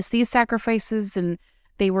and witnessed these sacrifices and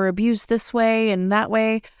they were abused this way and that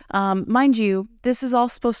way. Mind you, this is all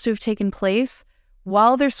supposed to have taken place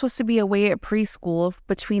while they're supposed to be away at preschool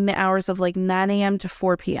between the hours of like 9 a.m. to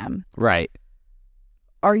 4 p.m. Right.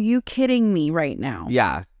 Are you kidding me right now?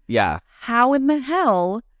 Yeah. How in the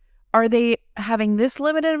hell are they having this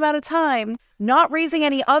limited amount of time, not raising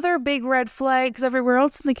any other big red flags everywhere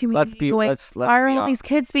else in the community? Why are all these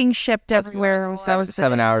kids being shipped everywhere?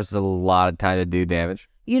 7 hours is a lot of time to do damage.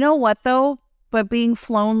 You know what though? But being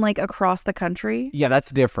flown like across the country. Yeah, that's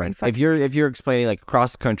different. If you're explaining like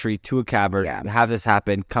across the country to a cavern, have this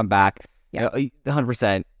happen, come back,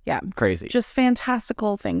 100%. Yeah, crazy. Just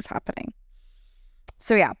fantastical things happening.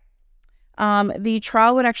 So the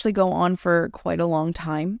trial would actually go on for quite a long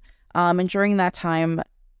time. And during that time,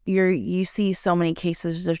 you see so many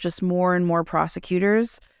cases of just more and more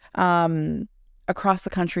prosecutors across the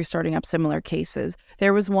country starting up similar cases.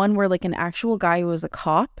 There was one where like an actual guy who was a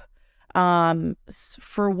cop,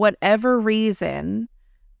 for whatever reason,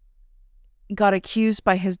 got accused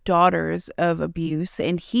by his daughters of abuse,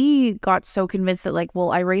 and he got so convinced that like,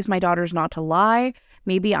 well, I raised my daughters not to lie.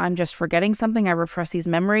 Maybe I'm just forgetting something. I repress these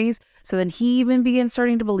memories. So then he even began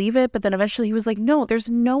starting to believe it. But then eventually he was like, no, there's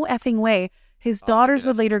no effing way. His daughters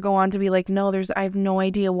would later go on to be like, no, I have no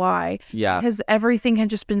idea why. Yeah. Because everything had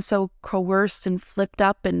just been so coerced and flipped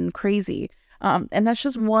up and crazy. And that's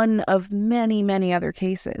just one of many, many other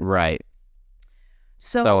cases. Right.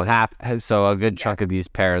 So a good chunk of these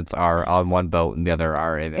parents are on one boat and the other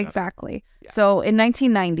are in it. Exactly. Yeah. So in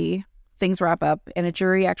 1990, things wrap up and a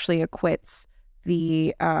jury actually acquits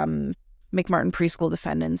the McMartin preschool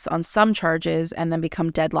defendants on some charges and then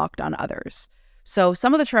become deadlocked on others. So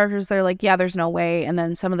some of the charges, they're like, yeah, there's no way. And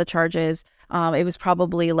then some of the charges, it was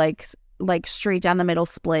probably like straight down the middle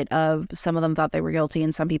split of some of them thought they were guilty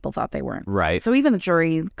and some people thought they weren't. Right. So even the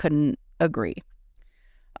jury couldn't agree.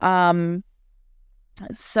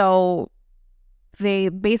 So they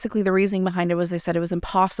basically, the reasoning behind it was they said it was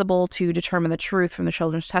impossible to determine the truth from the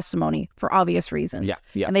children's testimony for obvious reasons.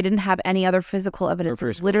 Yeah. And they didn't have any other physical evidence. It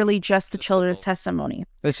was literally just the children's testimony.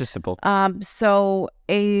 It's just simple.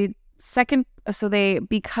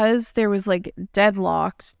 Because there was like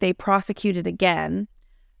deadlocked, they prosecuted again.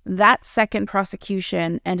 That second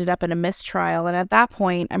prosecution ended up in a mistrial. And at that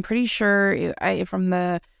point, I'm pretty sure from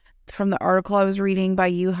the from the article I was reading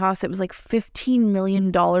by UHAS, it was like $15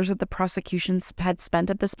 million that the prosecutions had spent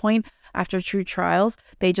at this point after 2 trials.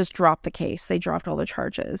 They just dropped the case. They dropped all the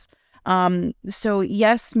charges. So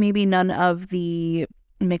yes, maybe none of the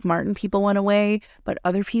McMartin people went away, but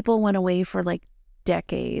other people went away for like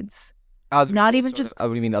decades. Not even just, what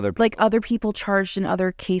do you mean other people? like other people charged in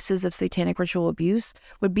other cases of satanic ritual abuse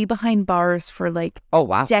would be behind bars for like Oh,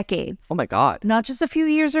 wow. decades. Oh, my God. Not just a few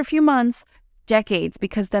years or a few months, decades,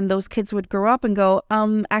 because then those kids would grow up and go,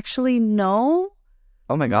 actually, no,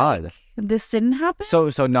 Oh, my God. this didn't happen. So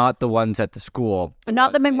not the ones at the school.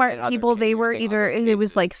 Not the but in McMartin other people. They cases, were in either, other it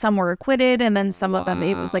was cases. like some were acquitted and then some of them,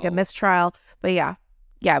 it was like a Wow. mistrial. But yeah,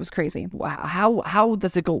 it was crazy. Wow. How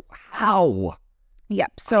does it go? How?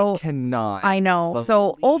 Yep. So Cannot. I know.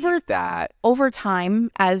 So believe that. over time,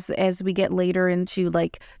 as we get later into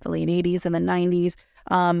like the late 80s and the 90s,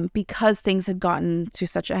 because things had gotten to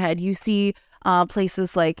such a head, you see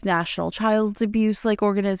places like National Child Abuse like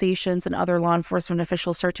organizations and other law enforcement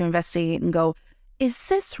officials start to investigate and go, is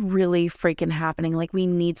this really freaking happening? Like, we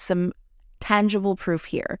need some tangible proof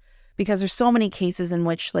here, because there's so many cases in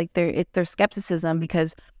which like there's skepticism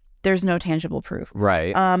because there's no tangible proof.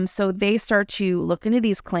 Right. So they start to look into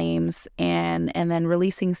these claims and then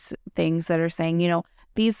releasing things that are saying,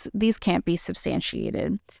 these can't be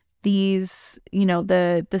substantiated. These,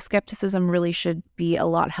 the skepticism really should be a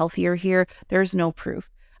lot healthier here. There's no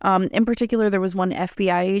proof. In particular, there was one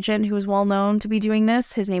FBI agent who was well known to be doing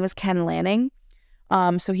this. His name was Ken Lanning.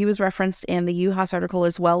 So he was referenced in the UHAS article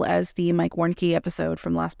as well as the Mike Warnke episode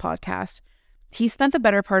from last podcast. He spent the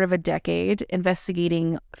better part of a decade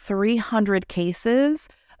investigating 300 cases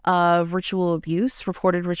of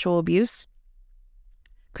reported ritual abuse.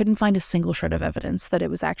 Couldn't find a single shred of evidence that it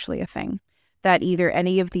was actually a thing, that either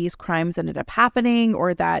any of these crimes ended up happening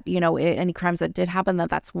or that, any crimes that did happen,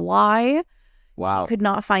 that's why. Wow. Could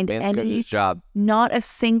not find Man's good at any, his job. not a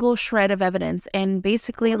single shred of evidence. And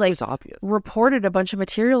basically, It like, was obvious. reported a bunch of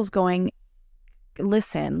materials going,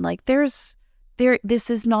 listen, like this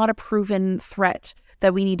is not a proven threat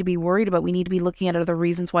that we need to be worried about. We need to be looking at other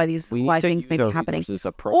reasons why things may be happening.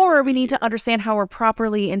 Or we need to understand how we're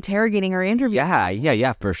properly interrogating our interview.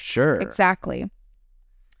 Yeah, for sure. Exactly.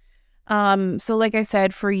 So like I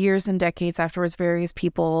said, for years and decades afterwards, various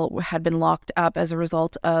people had been locked up as a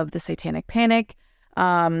result of the Satanic Panic.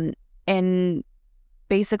 And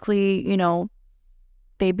basically,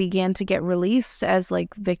 they began to get released as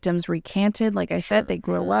like victims recanted. Like I said, they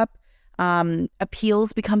grow up.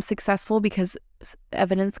 Appeals become successful because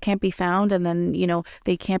evidence can't be found, and then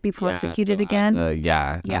they can't be prosecuted again.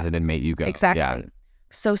 As an inmate, you go. Exactly. Yeah.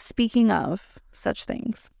 So speaking of such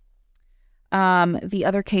things, the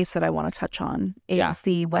other case that I want to touch on is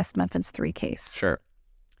the West Memphis 3 case. Sure.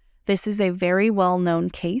 This is a very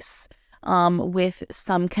well-known case with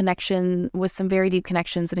some very deep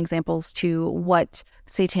connections and examples to what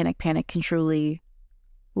Satanic Panic can truly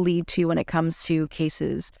lead to when it comes to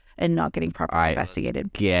cases and not getting properly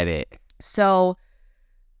investigated. Get it. So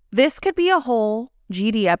this could be a whole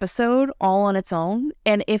GD episode all on its own.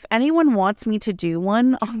 And if anyone wants me to do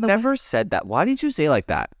one on the Never said that. Why did you say like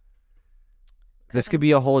that? This could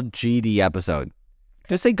be a whole GD episode.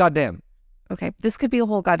 Just say goddamn. Okay, this could be a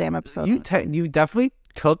whole goddamn episode. You definitely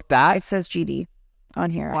took that. It says GD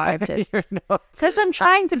on here. Why? I typed it. Your notes. Because I'm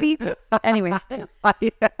trying to be... Anyways.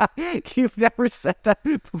 You've never said that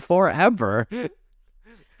before, ever.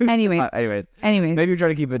 Anyways. Anyways. Maybe you're trying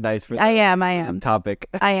to keep it nice for I am. topic.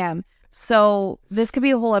 I am. So this could be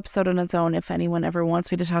a whole episode on its own if anyone ever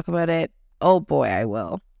wants me to talk about it. Oh boy, I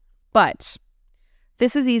will. But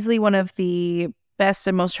this is easily one of the best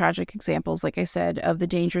and most tragic examples, like I said, of the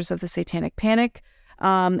dangers of the Satanic Panic.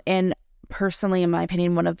 And personally, in my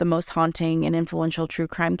opinion, one of the most haunting and influential true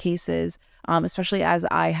crime cases, especially as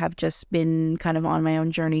I have just been kind of on my own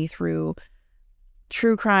journey through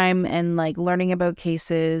true crime and like learning about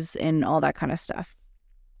cases and all that kind of stuff.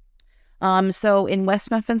 So in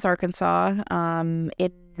West Memphis, Arkansas,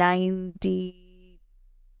 in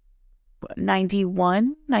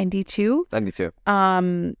 91, 92. 92.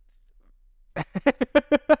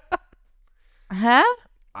 Huh?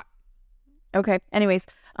 Okay. Anyways,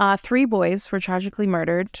 3 boys were tragically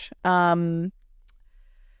murdered.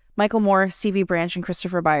 Michael Moore, Stevie Branch, and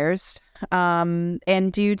Christopher Byers.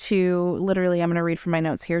 And due to, literally, I'm going to read from my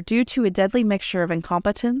notes here, due to a deadly mixture of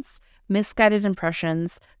incompetence, misguided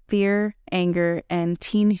impressions, fear, anger, and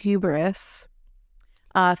teen hubris.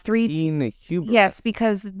 Teen hubris. Yes,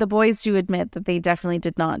 because the boys do admit that they definitely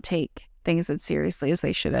did not take things as seriously as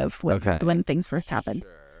they should have when things first happened.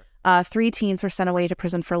 3 teens were sent away to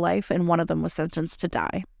prison for life, and one of them was sentenced to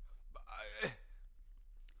die.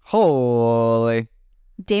 Holy.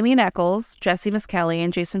 Damien Eccles, Jesse Miskelly,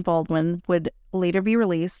 and Jason Baldwin would later be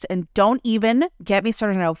released. And don't even get me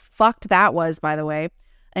started on how fucked that was, by the way,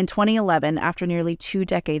 in 2011 after nearly 2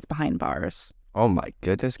 decades behind bars. Oh my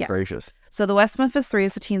goodness Yes. gracious. So the West Memphis Three,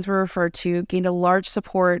 as the teens were referred to, gained a large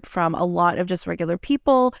support from a lot of just regular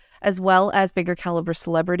people, as well as bigger caliber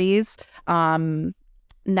celebrities.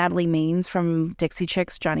 Natalie Maines from Dixie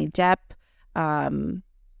Chicks, Johnny Depp,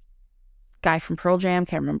 guy from Pearl Jam,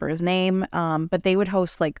 can't remember his name, but they would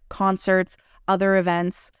host like concerts, other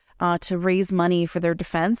events to raise money for their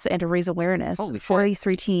defense and to raise awareness Holy for shit. these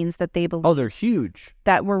 3 teens that they believe Oh, they're huge.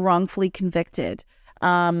 that were wrongfully convicted.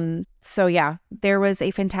 So yeah, there was a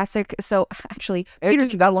fantastic. So actually, It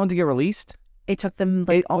took that long to get released? it took them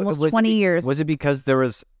like almost was it 20 years. Was it because there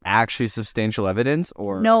was actually substantial evidence,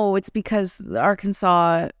 or No, it's because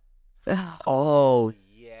Arkansas. Oh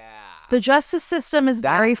yeah. The justice system is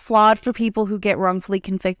very flawed for people who get wrongfully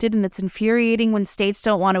convicted, and it's infuriating when states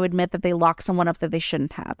don't want to admit that they lock someone up that they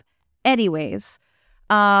shouldn't have. Anyways,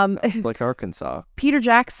 Like Arkansas. Peter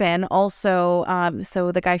Jackson also,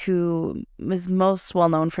 so the guy who is most well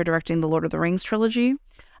known for directing the Lord of the Rings trilogy,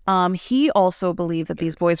 he also believed that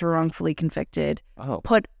these boys were wrongfully convicted, Oh.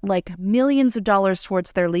 put like millions of dollars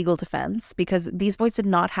towards their legal defense because these boys did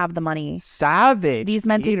not have the money. Savage. These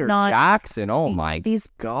men did Peter not- Jackson. Oh my These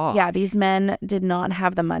god. Yeah, these men did not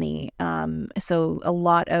have the money. So a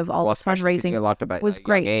lot of all Well, this especially fundraising getting locked up at was a young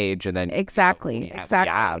great. age, and then Exactly.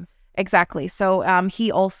 Exactly. So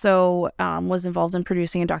he also was involved in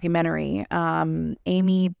producing a documentary.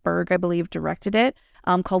 Amy Berg, I believe, directed it,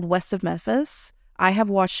 called West of Memphis. I have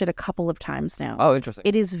watched it a couple of times now. Oh, interesting.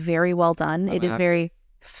 It is very well done. It is very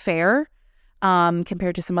fair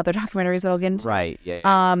compared to some other documentaries that I'll get into. Right.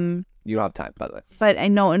 Yeah. You don't have time, by the way. But I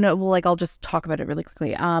know, well, like I'll just talk about it really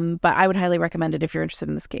quickly. But I would highly recommend it if you're interested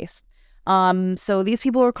in this case. So these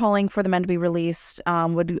people were calling for the men to be released.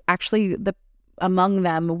 Among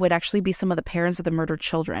them would actually be some of the parents of the murdered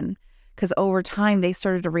children, because over time they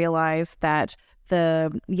started to realize that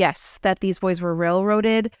that these boys were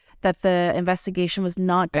railroaded, that the investigation was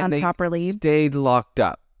not done And they properly, stayed locked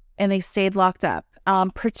up. and they stayed locked up.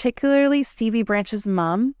 Particularly Stevie Branch's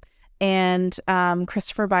mom and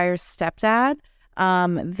Christopher Byers' stepdad.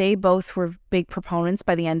 They both were big proponents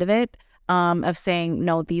by the end of it of saying,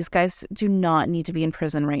 no, these guys do not need to be in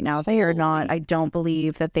prison right now. They are not. I don't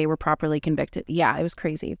believe that they were properly convicted. Yeah, it was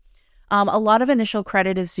crazy. A lot of initial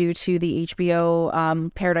credit is due to the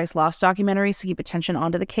HBO Paradise Lost documentary to keep attention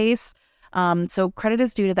onto the case. So credit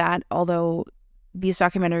is due to that, although these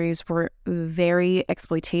documentaries were very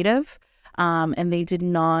exploitative. And they did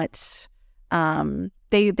not,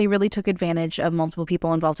 they really took advantage of multiple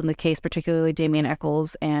people involved in the case, particularly Damien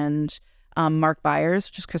Eccles and Mark Byers,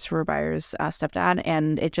 which is Christopher Byers' stepdad.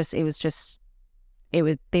 And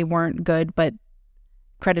they weren't good, but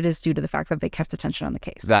credit is due to the fact that they kept attention on the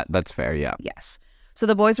case. That's fair, yeah. Yes. So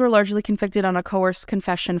the boys were largely convicted on a coerced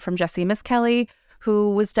confession from Jesse Miskelly,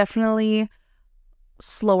 who was definitely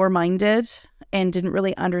slower-minded and didn't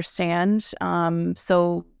really understand.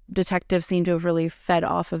 So detectives seem to have really fed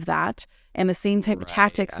off of that. And the same type of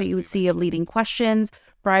tactics that you would see of leading questions,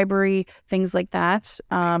 bribery, things like that,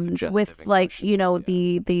 with like,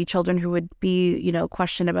 the children who would be,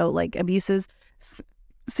 questioned about like abuses.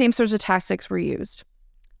 Same sorts of tactics were used.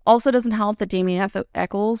 Also doesn't help that Damien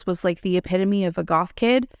Eccles was like the epitome of a goth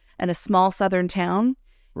kid in a small southern town.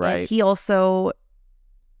 Right. And he also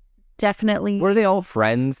definitely... Were they all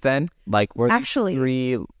friends then? Like, were Actually,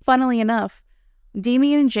 these 3... Funnily enough,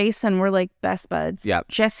 Damien and Jason were like best buds. Yeah.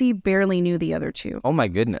 Jesse barely knew the other two. Oh my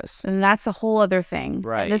goodness. And that's a whole other thing.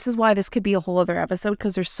 Right. And this is why this could be a whole other episode,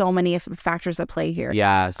 because there's so many factors at play here.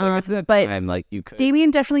 Yeah. So at the but time, like, you could... Damien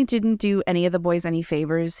definitely didn't do any of the boys any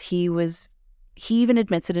favors. He even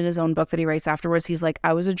admits it in his own book that he writes afterwards. He's like,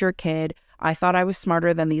 I was a jerk kid. I thought I was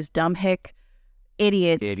smarter than these dumb hick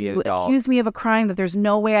idiots Idiot who adults. accused me of a crime that there's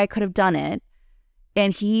no way I could have done it.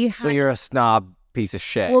 And So you're a snob piece of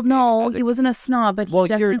shit. Well, no, he wasn't a snob, but Well,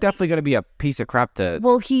 he you're definitely going to be a piece of crap to...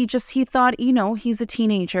 Well, he thought, he's a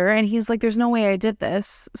teenager, and he's like, there's no way I did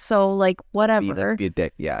this. So, like, whatever. Be a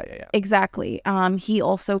dick. Yeah. Exactly. He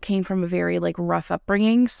also came from a very, like, rough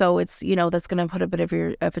upbringing. So it's, that's going to put a bit of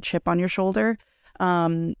a chip on your shoulder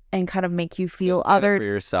and kind of make you feel othered. For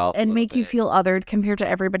yourself. And make you feel othered compared to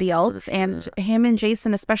everybody else. Sure. And him and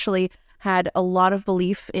Jason especially had a lot of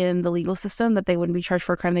belief in the legal system that they wouldn't be charged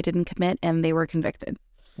for a crime they didn't commit, and they were convicted.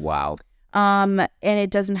 Wow. And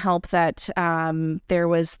it doesn't help that there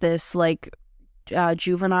was this like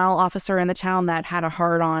juvenile officer in the town that had a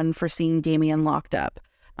hard-on for seeing Damien locked up.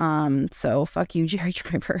 So fuck you, Jerry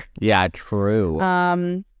Driver. Yeah, true.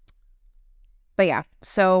 But But yeah,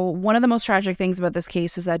 so one of the most tragic things about this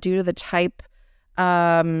case is that due to the type,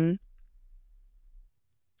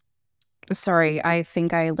 sorry, I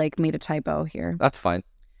think I made a typo here. That's fine.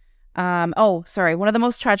 Sorry. One of the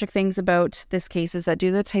most tragic things about this case is that due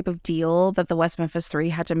to the type of deal that the West Memphis Three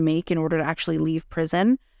had to make in order to actually leave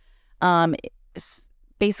prison,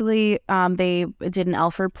 basically, they did an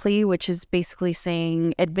Alford plea, which is basically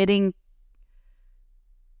saying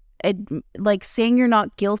saying you're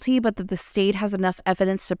not guilty, but that the state has enough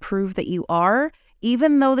evidence to prove that you are,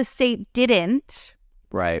 even though the state didn't.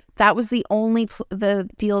 Right. That was the only the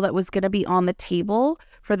deal that was going to be on the table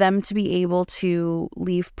for them to be able to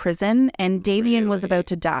leave prison. And Damien was about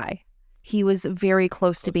to die. He was very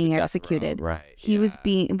close to being executed. Right. He was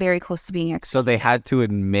being very close to being executed. So they had to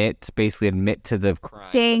basically admit to the crime.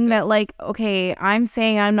 Saying that, okay, I'm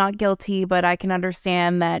saying I'm not guilty, but I can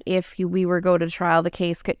understand that if we were go to trial, the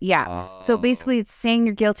case could, So basically it's saying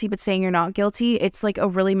you're guilty, but saying you're not guilty. It's a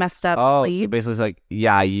really messed up plea. So basically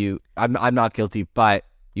it's I'm not guilty, but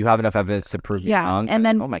you have enough evidence to prove me wrong. And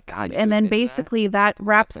then, oh my God. And then basically that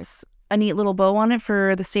wraps a neat little bow on it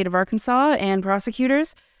for the state of Arkansas and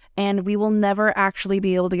prosecutors. And we will never actually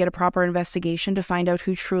be able to get a proper investigation to find out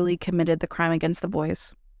who truly committed the crime against the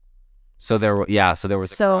boys. So there was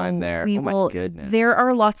a crime there. Oh my goodness. There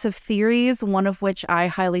are lots of theories, one of which I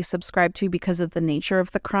highly subscribe to because of the nature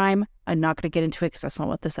of the crime. I'm not going to get into it because that's not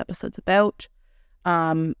what this episode's about.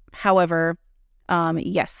 However,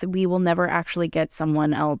 yes, we will never actually get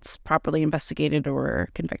someone else properly investigated or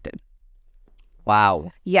convicted.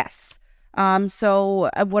 Wow. Yes. So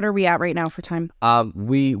what are we at right now for time?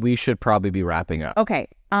 We should probably be wrapping up. Okay.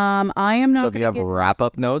 I am not. So if you have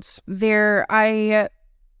wrap-up notes, I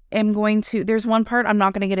am going to. There's one part I'm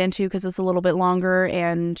not going to get into because it's a little bit longer,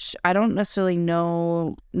 and I don't necessarily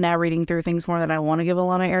know narrating through things more than I want to give a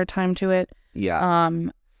lot of airtime to it. Yeah.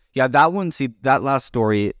 Yeah, that one. See, that last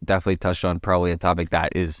story definitely touched on probably a topic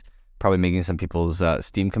that is probably making some people's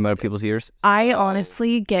steam come out of people's ears. I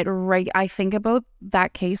honestly I think about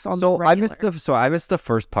that case on the regular. I missed the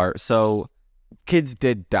first part. So kids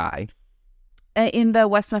did die. In the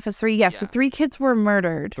West Memphis Three, yes. Yeah. So 3 kids were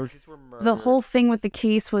murdered. The whole thing with the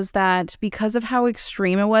case was that because of how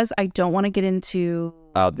extreme it was, I don't want to get into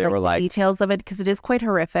the details of it because it is quite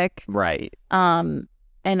horrific. Right. And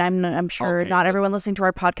I'm sure not everyone listening to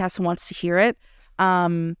our podcast wants to hear it.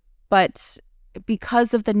 But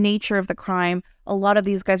because of the nature of the crime, a lot of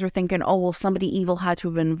these guys were thinking, oh, well, somebody evil had to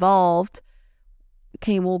have been involved.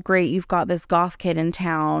 Okay, well, great. You've got this goth kid in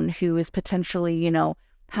town who is potentially,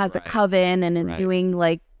 has a coven and is doing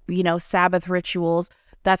Sabbath rituals.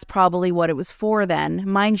 That's probably what it was for then.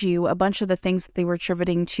 Mind you, a bunch of the things that they were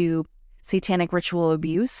attributing to satanic ritual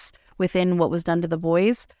abuse within what was done to the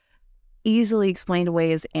boys easily explained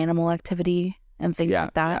away as animal activity and things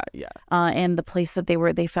like that. Yeah. And the place that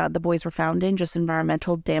the boys were found in, just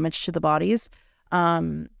environmental damage to the bodies.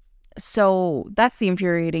 So that's the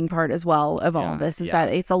infuriating part as well of all of this is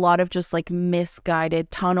that it's a lot of just misguided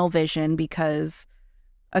tunnel vision because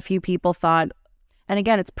a few people thought, and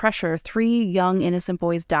again, it's pressure. 3 young innocent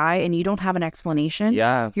boys die and you don't have an explanation.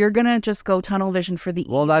 Yeah. You're going to just go tunnel vision for the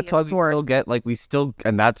easiest that's why source.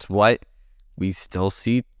 And that's what we still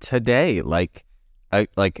see today.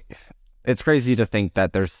 It's crazy to think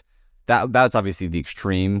that there's that's obviously the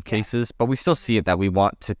extreme cases, but we still see it that we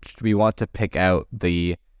want to pick out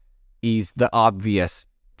the obvious,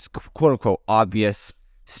 quote unquote obvious,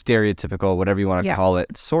 stereotypical, whatever you want to call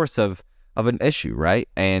it, source of an issue, right?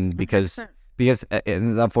 And because the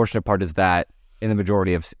unfortunate part is that in the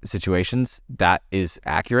majority of situations that is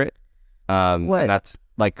accurate. And that's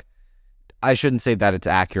I shouldn't say that it's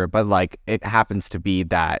accurate, but it happens to be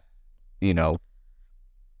that,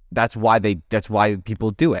 that's why people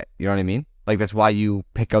do it. You know what I mean? That's why you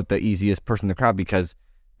pick out the easiest person in the crowd because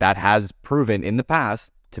that has proven in the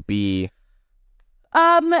past to be.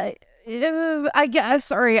 I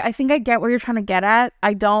think I get what you're trying to get at.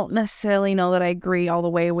 I don't necessarily know that I agree all the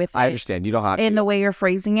way with I understand. You don't have to. In the way you're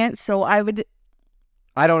phrasing it. So I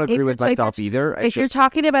don't agree with myself either. If you're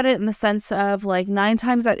talking about it in the sense of 9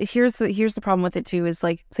 times that here's the problem with it too is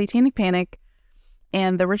satanic panic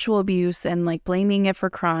and the ritual abuse and blaming it for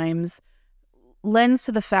crimes lends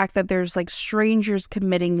to the fact that there's strangers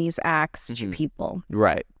committing these acts to people.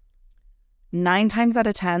 Right. 9 times out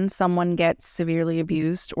of 10, someone gets severely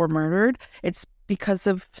abused or murdered. It's because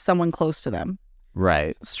of someone close to them.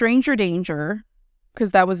 Right. Stranger danger,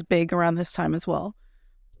 because that was big around this time as well,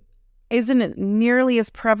 isn't nearly as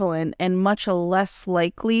prevalent and much a less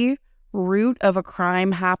likely root of a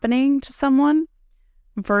crime happening to someone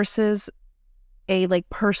versus a like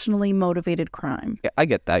personally motivated crime. Yeah, I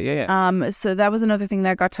get that. Yeah. So that was another thing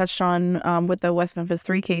that got touched on with the West Memphis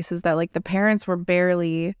 3 case, is that like the parents were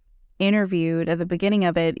barely interviewed at the beginning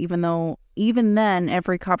of it, even though even then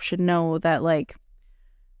every cop should know that like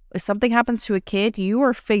if something happens to a kid, you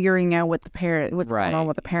are figuring out what's going on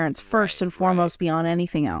with the parents first and foremost beyond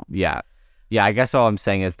anything else. Yeah. Yeah, I guess all I'm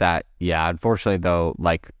saying is that, yeah, unfortunately though,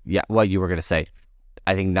 like, yeah, what you were going to say,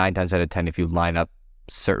 I think 9 times out of 10, if you line up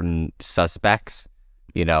certain suspects,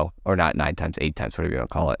 you know, or not 9 times, 8 times, whatever you want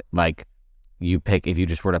to call it, like you pick, if you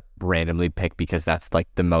just were to randomly pick because that's like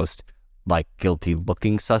the most like guilty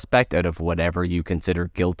looking suspect out of whatever you consider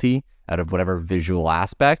guilty, out of whatever visual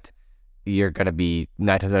aspect, you're going to be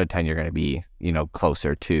 9 times out of 10, you're going to be, you know,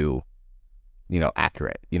 closer to, you know,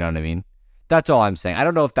 accurate. You know what I mean? That's all I'm saying. I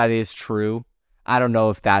don't know if that is true. I don't know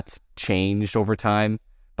if that's changed over time,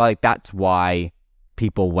 but like that's why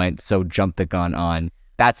people went so jump the gun on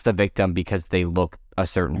that's the victim because they look a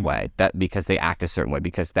certain way, that because they act a certain way,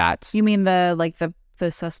 because that's... You mean the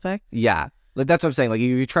suspect? Yeah. Like that's what I'm saying. Like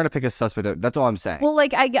you're trying to pick a suspect. That's all I'm saying. Well,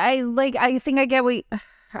 like I think I get what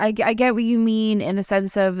I get what you mean in the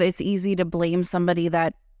sense of it's easy to blame somebody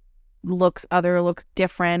that looks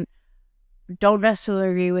different. Don't necessarily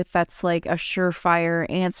agree with that's like a surefire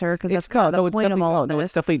answer because that's kind of the point of all of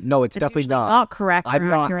this. It's definitely not correct.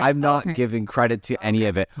 I'm not giving credit to any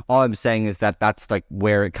of it. All I'm saying is that that's like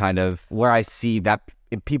where it kind of where I see that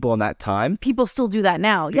people in that time. People still do that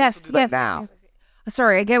now. Yes. Now.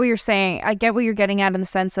 Sorry, I get what you're saying. I get what you're getting at in the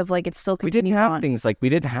sense of like it's still continuing. We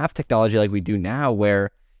didn't have technology like we do now,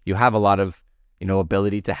 where you have a lot of, you know,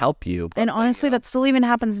 ability to help you. And honestly, that still even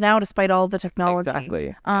happens now despite all the technology.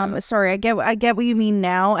 Exactly. Sorry, I get what you mean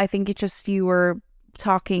now. I think it's just you were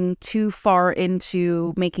talking too far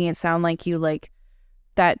into making it sound like you like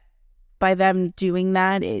that by them doing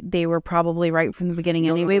that, they were probably right from the beginning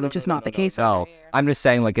anyway, which is not the case. No, I'm just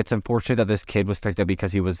saying like it's unfortunate that this kid was picked up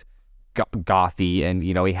because he was gothy and,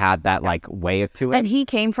 you know, he had that like way to it. And he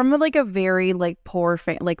came from like a very like poor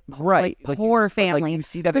family. Like You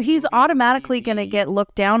see that, so he's automatically going to get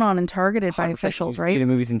looked down on and targeted by officials, right? You see the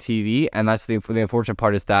movies and TV, and that's the unfortunate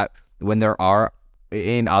part is that when there are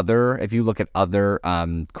if you look at other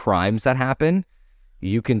crimes that happen,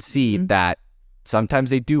 you can see that sometimes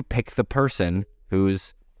they do pick the person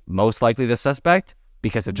who's most likely the suspect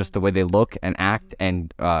because of just the way they look and act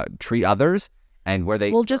and treat others. And where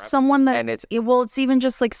they just someone that it's even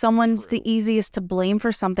just like someone's the easiest to blame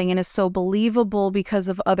for something and is so believable because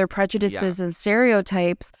of other prejudices and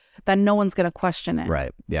stereotypes that no one's gonna question it.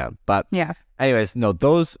 Right. Yeah. But yeah. Anyways, no,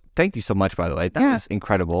 thank you so much, by the way. That was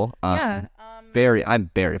incredible. I'm very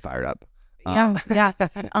fired up.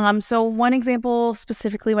 So one example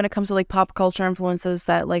specifically when it comes to like pop culture influences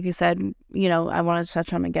that, like you said, you know, I wanted to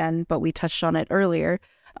touch on again, but we touched on it earlier.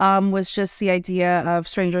 Was just the idea of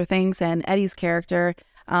Stranger Things and Eddie's character.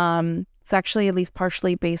 It's actually at least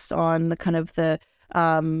partially based on the kind of the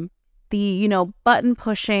you know, button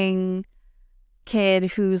pushing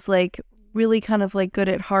kid who's like really kind of like good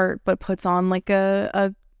at heart but puts on like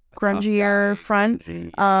a grungier front,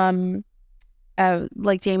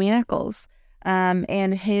 like Jamie Nichols.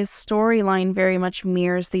 And his storyline very much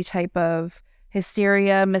mirrors the type of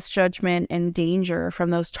hysteria, misjudgment, and danger from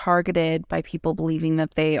those targeted by people believing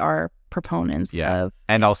that they are proponents of.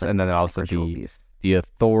 And then the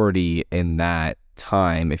authority in that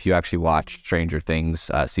time. If you actually watch Stranger Things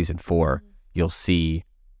season 4, you'll see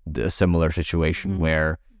the similar situation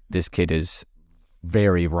where this kid is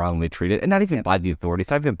very wrongly treated, and not even by the authorities,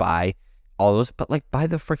 not even by all those, but like by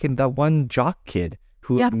the one jock kid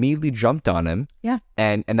who immediately jumped on him. Yeah.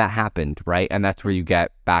 And that happened, right? And that's where you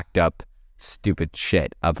get backed up stupid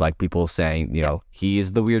shit of like people saying, you know, he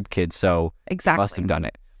is the weird kid, so must have done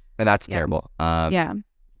it. And that's terrible. But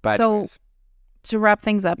so anyways, to wrap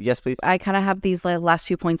things up, yes, please. I kind of have these like last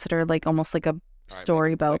 2 points that are like almost like a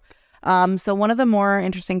story about. So one of the more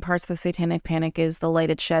interesting parts of the Satanic Panic is the light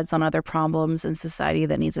it sheds on other problems in society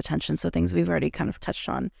that needs attention. So things we've already kind of touched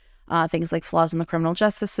on, things like flaws in the criminal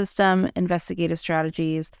justice system, investigative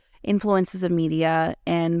strategies, influences of media,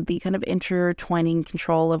 and the kind of intertwining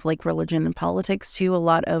control of like religion and politics too. A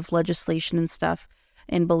lot of legislation and stuff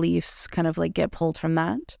and beliefs kind of like get pulled from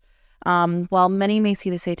that. While many may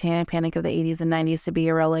see the Satanic Panic of the 80s and 90s to be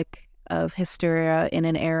a relic of hysteria in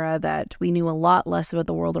an era that we knew a lot less about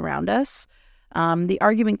the world around us, the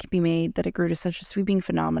argument can be made that it grew to such a sweeping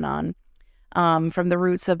phenomenon from the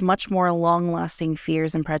roots of much more long-lasting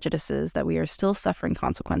fears and prejudices that we are still suffering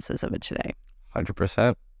consequences of it today.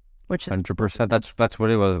 100%. Which is 100%. That's what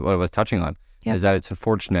it was. What I was touching on is that it's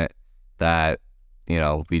unfortunate that, you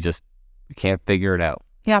know, we can't figure it out.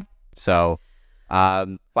 Yeah. So,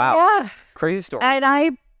 Wow, Yeah. crazy story. And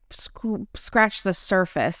I scratched the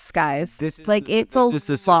surface, guys. This is like, the- it's this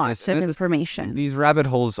a is the lot surface. of This is- information. These rabbit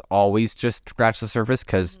holes always just scratch the surface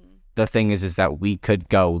because the thing is that we could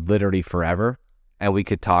go literally forever and we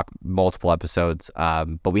could talk multiple episodes,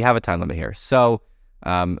 but we have a time limit here. So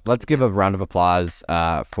let's give a round of applause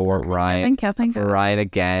for Ryan. Thank you. For Ryan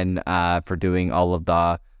again for doing all of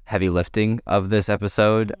the heavy lifting of this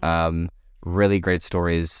episode. Really great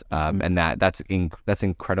stories, and that's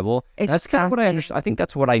incredible. It's That's kind of what I fascinating. understood. I think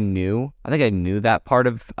that's what I knew. I think I knew that part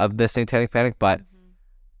of the Satanic Panic, but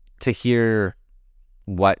to hear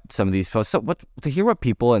what some of these folks, to hear what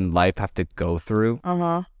people in life have to go through,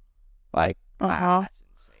 like, wow, that's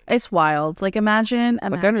insane. It's wild. Like, imagine.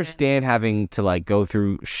 Like, I understand having to like go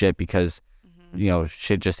through shit because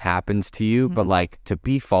shit just happens to you, but like to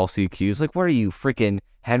be falsely accused, like, what are you, freaking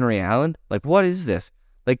Henry Allen? Like, what is this?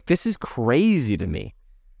 Like, this is crazy to me.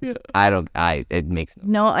 Yeah. It makes no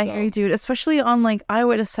sense. No, I hear you, dude. Especially on like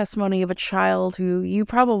eyewitness testimony of a child who you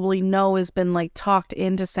probably know has been like talked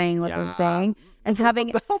into saying what they're saying, and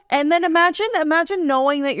having, and then imagine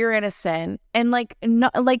knowing that you're innocent, and like and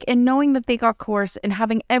knowing that they got coerced, and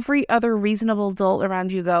having every other reasonable adult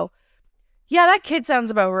around you go, yeah, that kid sounds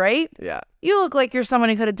about right. Yeah. You look like you're someone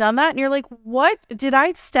who could have done that, and you're like, what? Did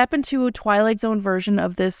I step into a Twilight Zone version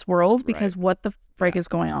of this world? Because what the frick is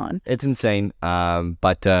going on? It's insane,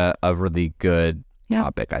 but a really good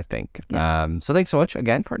topic, I think. Yes. So thanks so much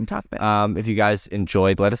again. Important topic. If you guys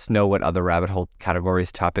enjoyed, let us know what other rabbit hole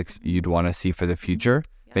categories, topics you'd want to see for the future.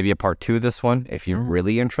 Maybe a part 2 of this one if you're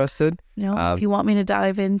really interested. If you want me to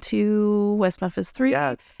dive into West Memphis 3.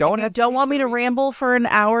 Yeah, If you don't want me to ramble for an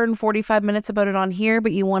hour and 45 minutes about it on here,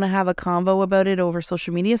 but you want to have a convo about it over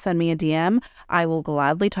social media, send me a DM. I will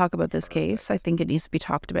gladly talk about this case. I think it needs to be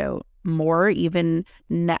talked about more, even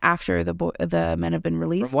after the men have been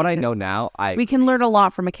released. From what I know now, we can learn a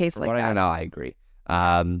lot from a case like what that. I know now, I agree.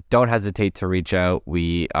 Don't hesitate to reach out. Our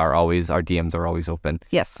DMs are always open.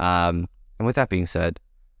 Yes. And with that being said,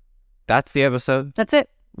 that's the episode. That's it.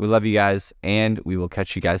 We love you guys, and we will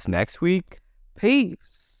catch you guys next week. Peace.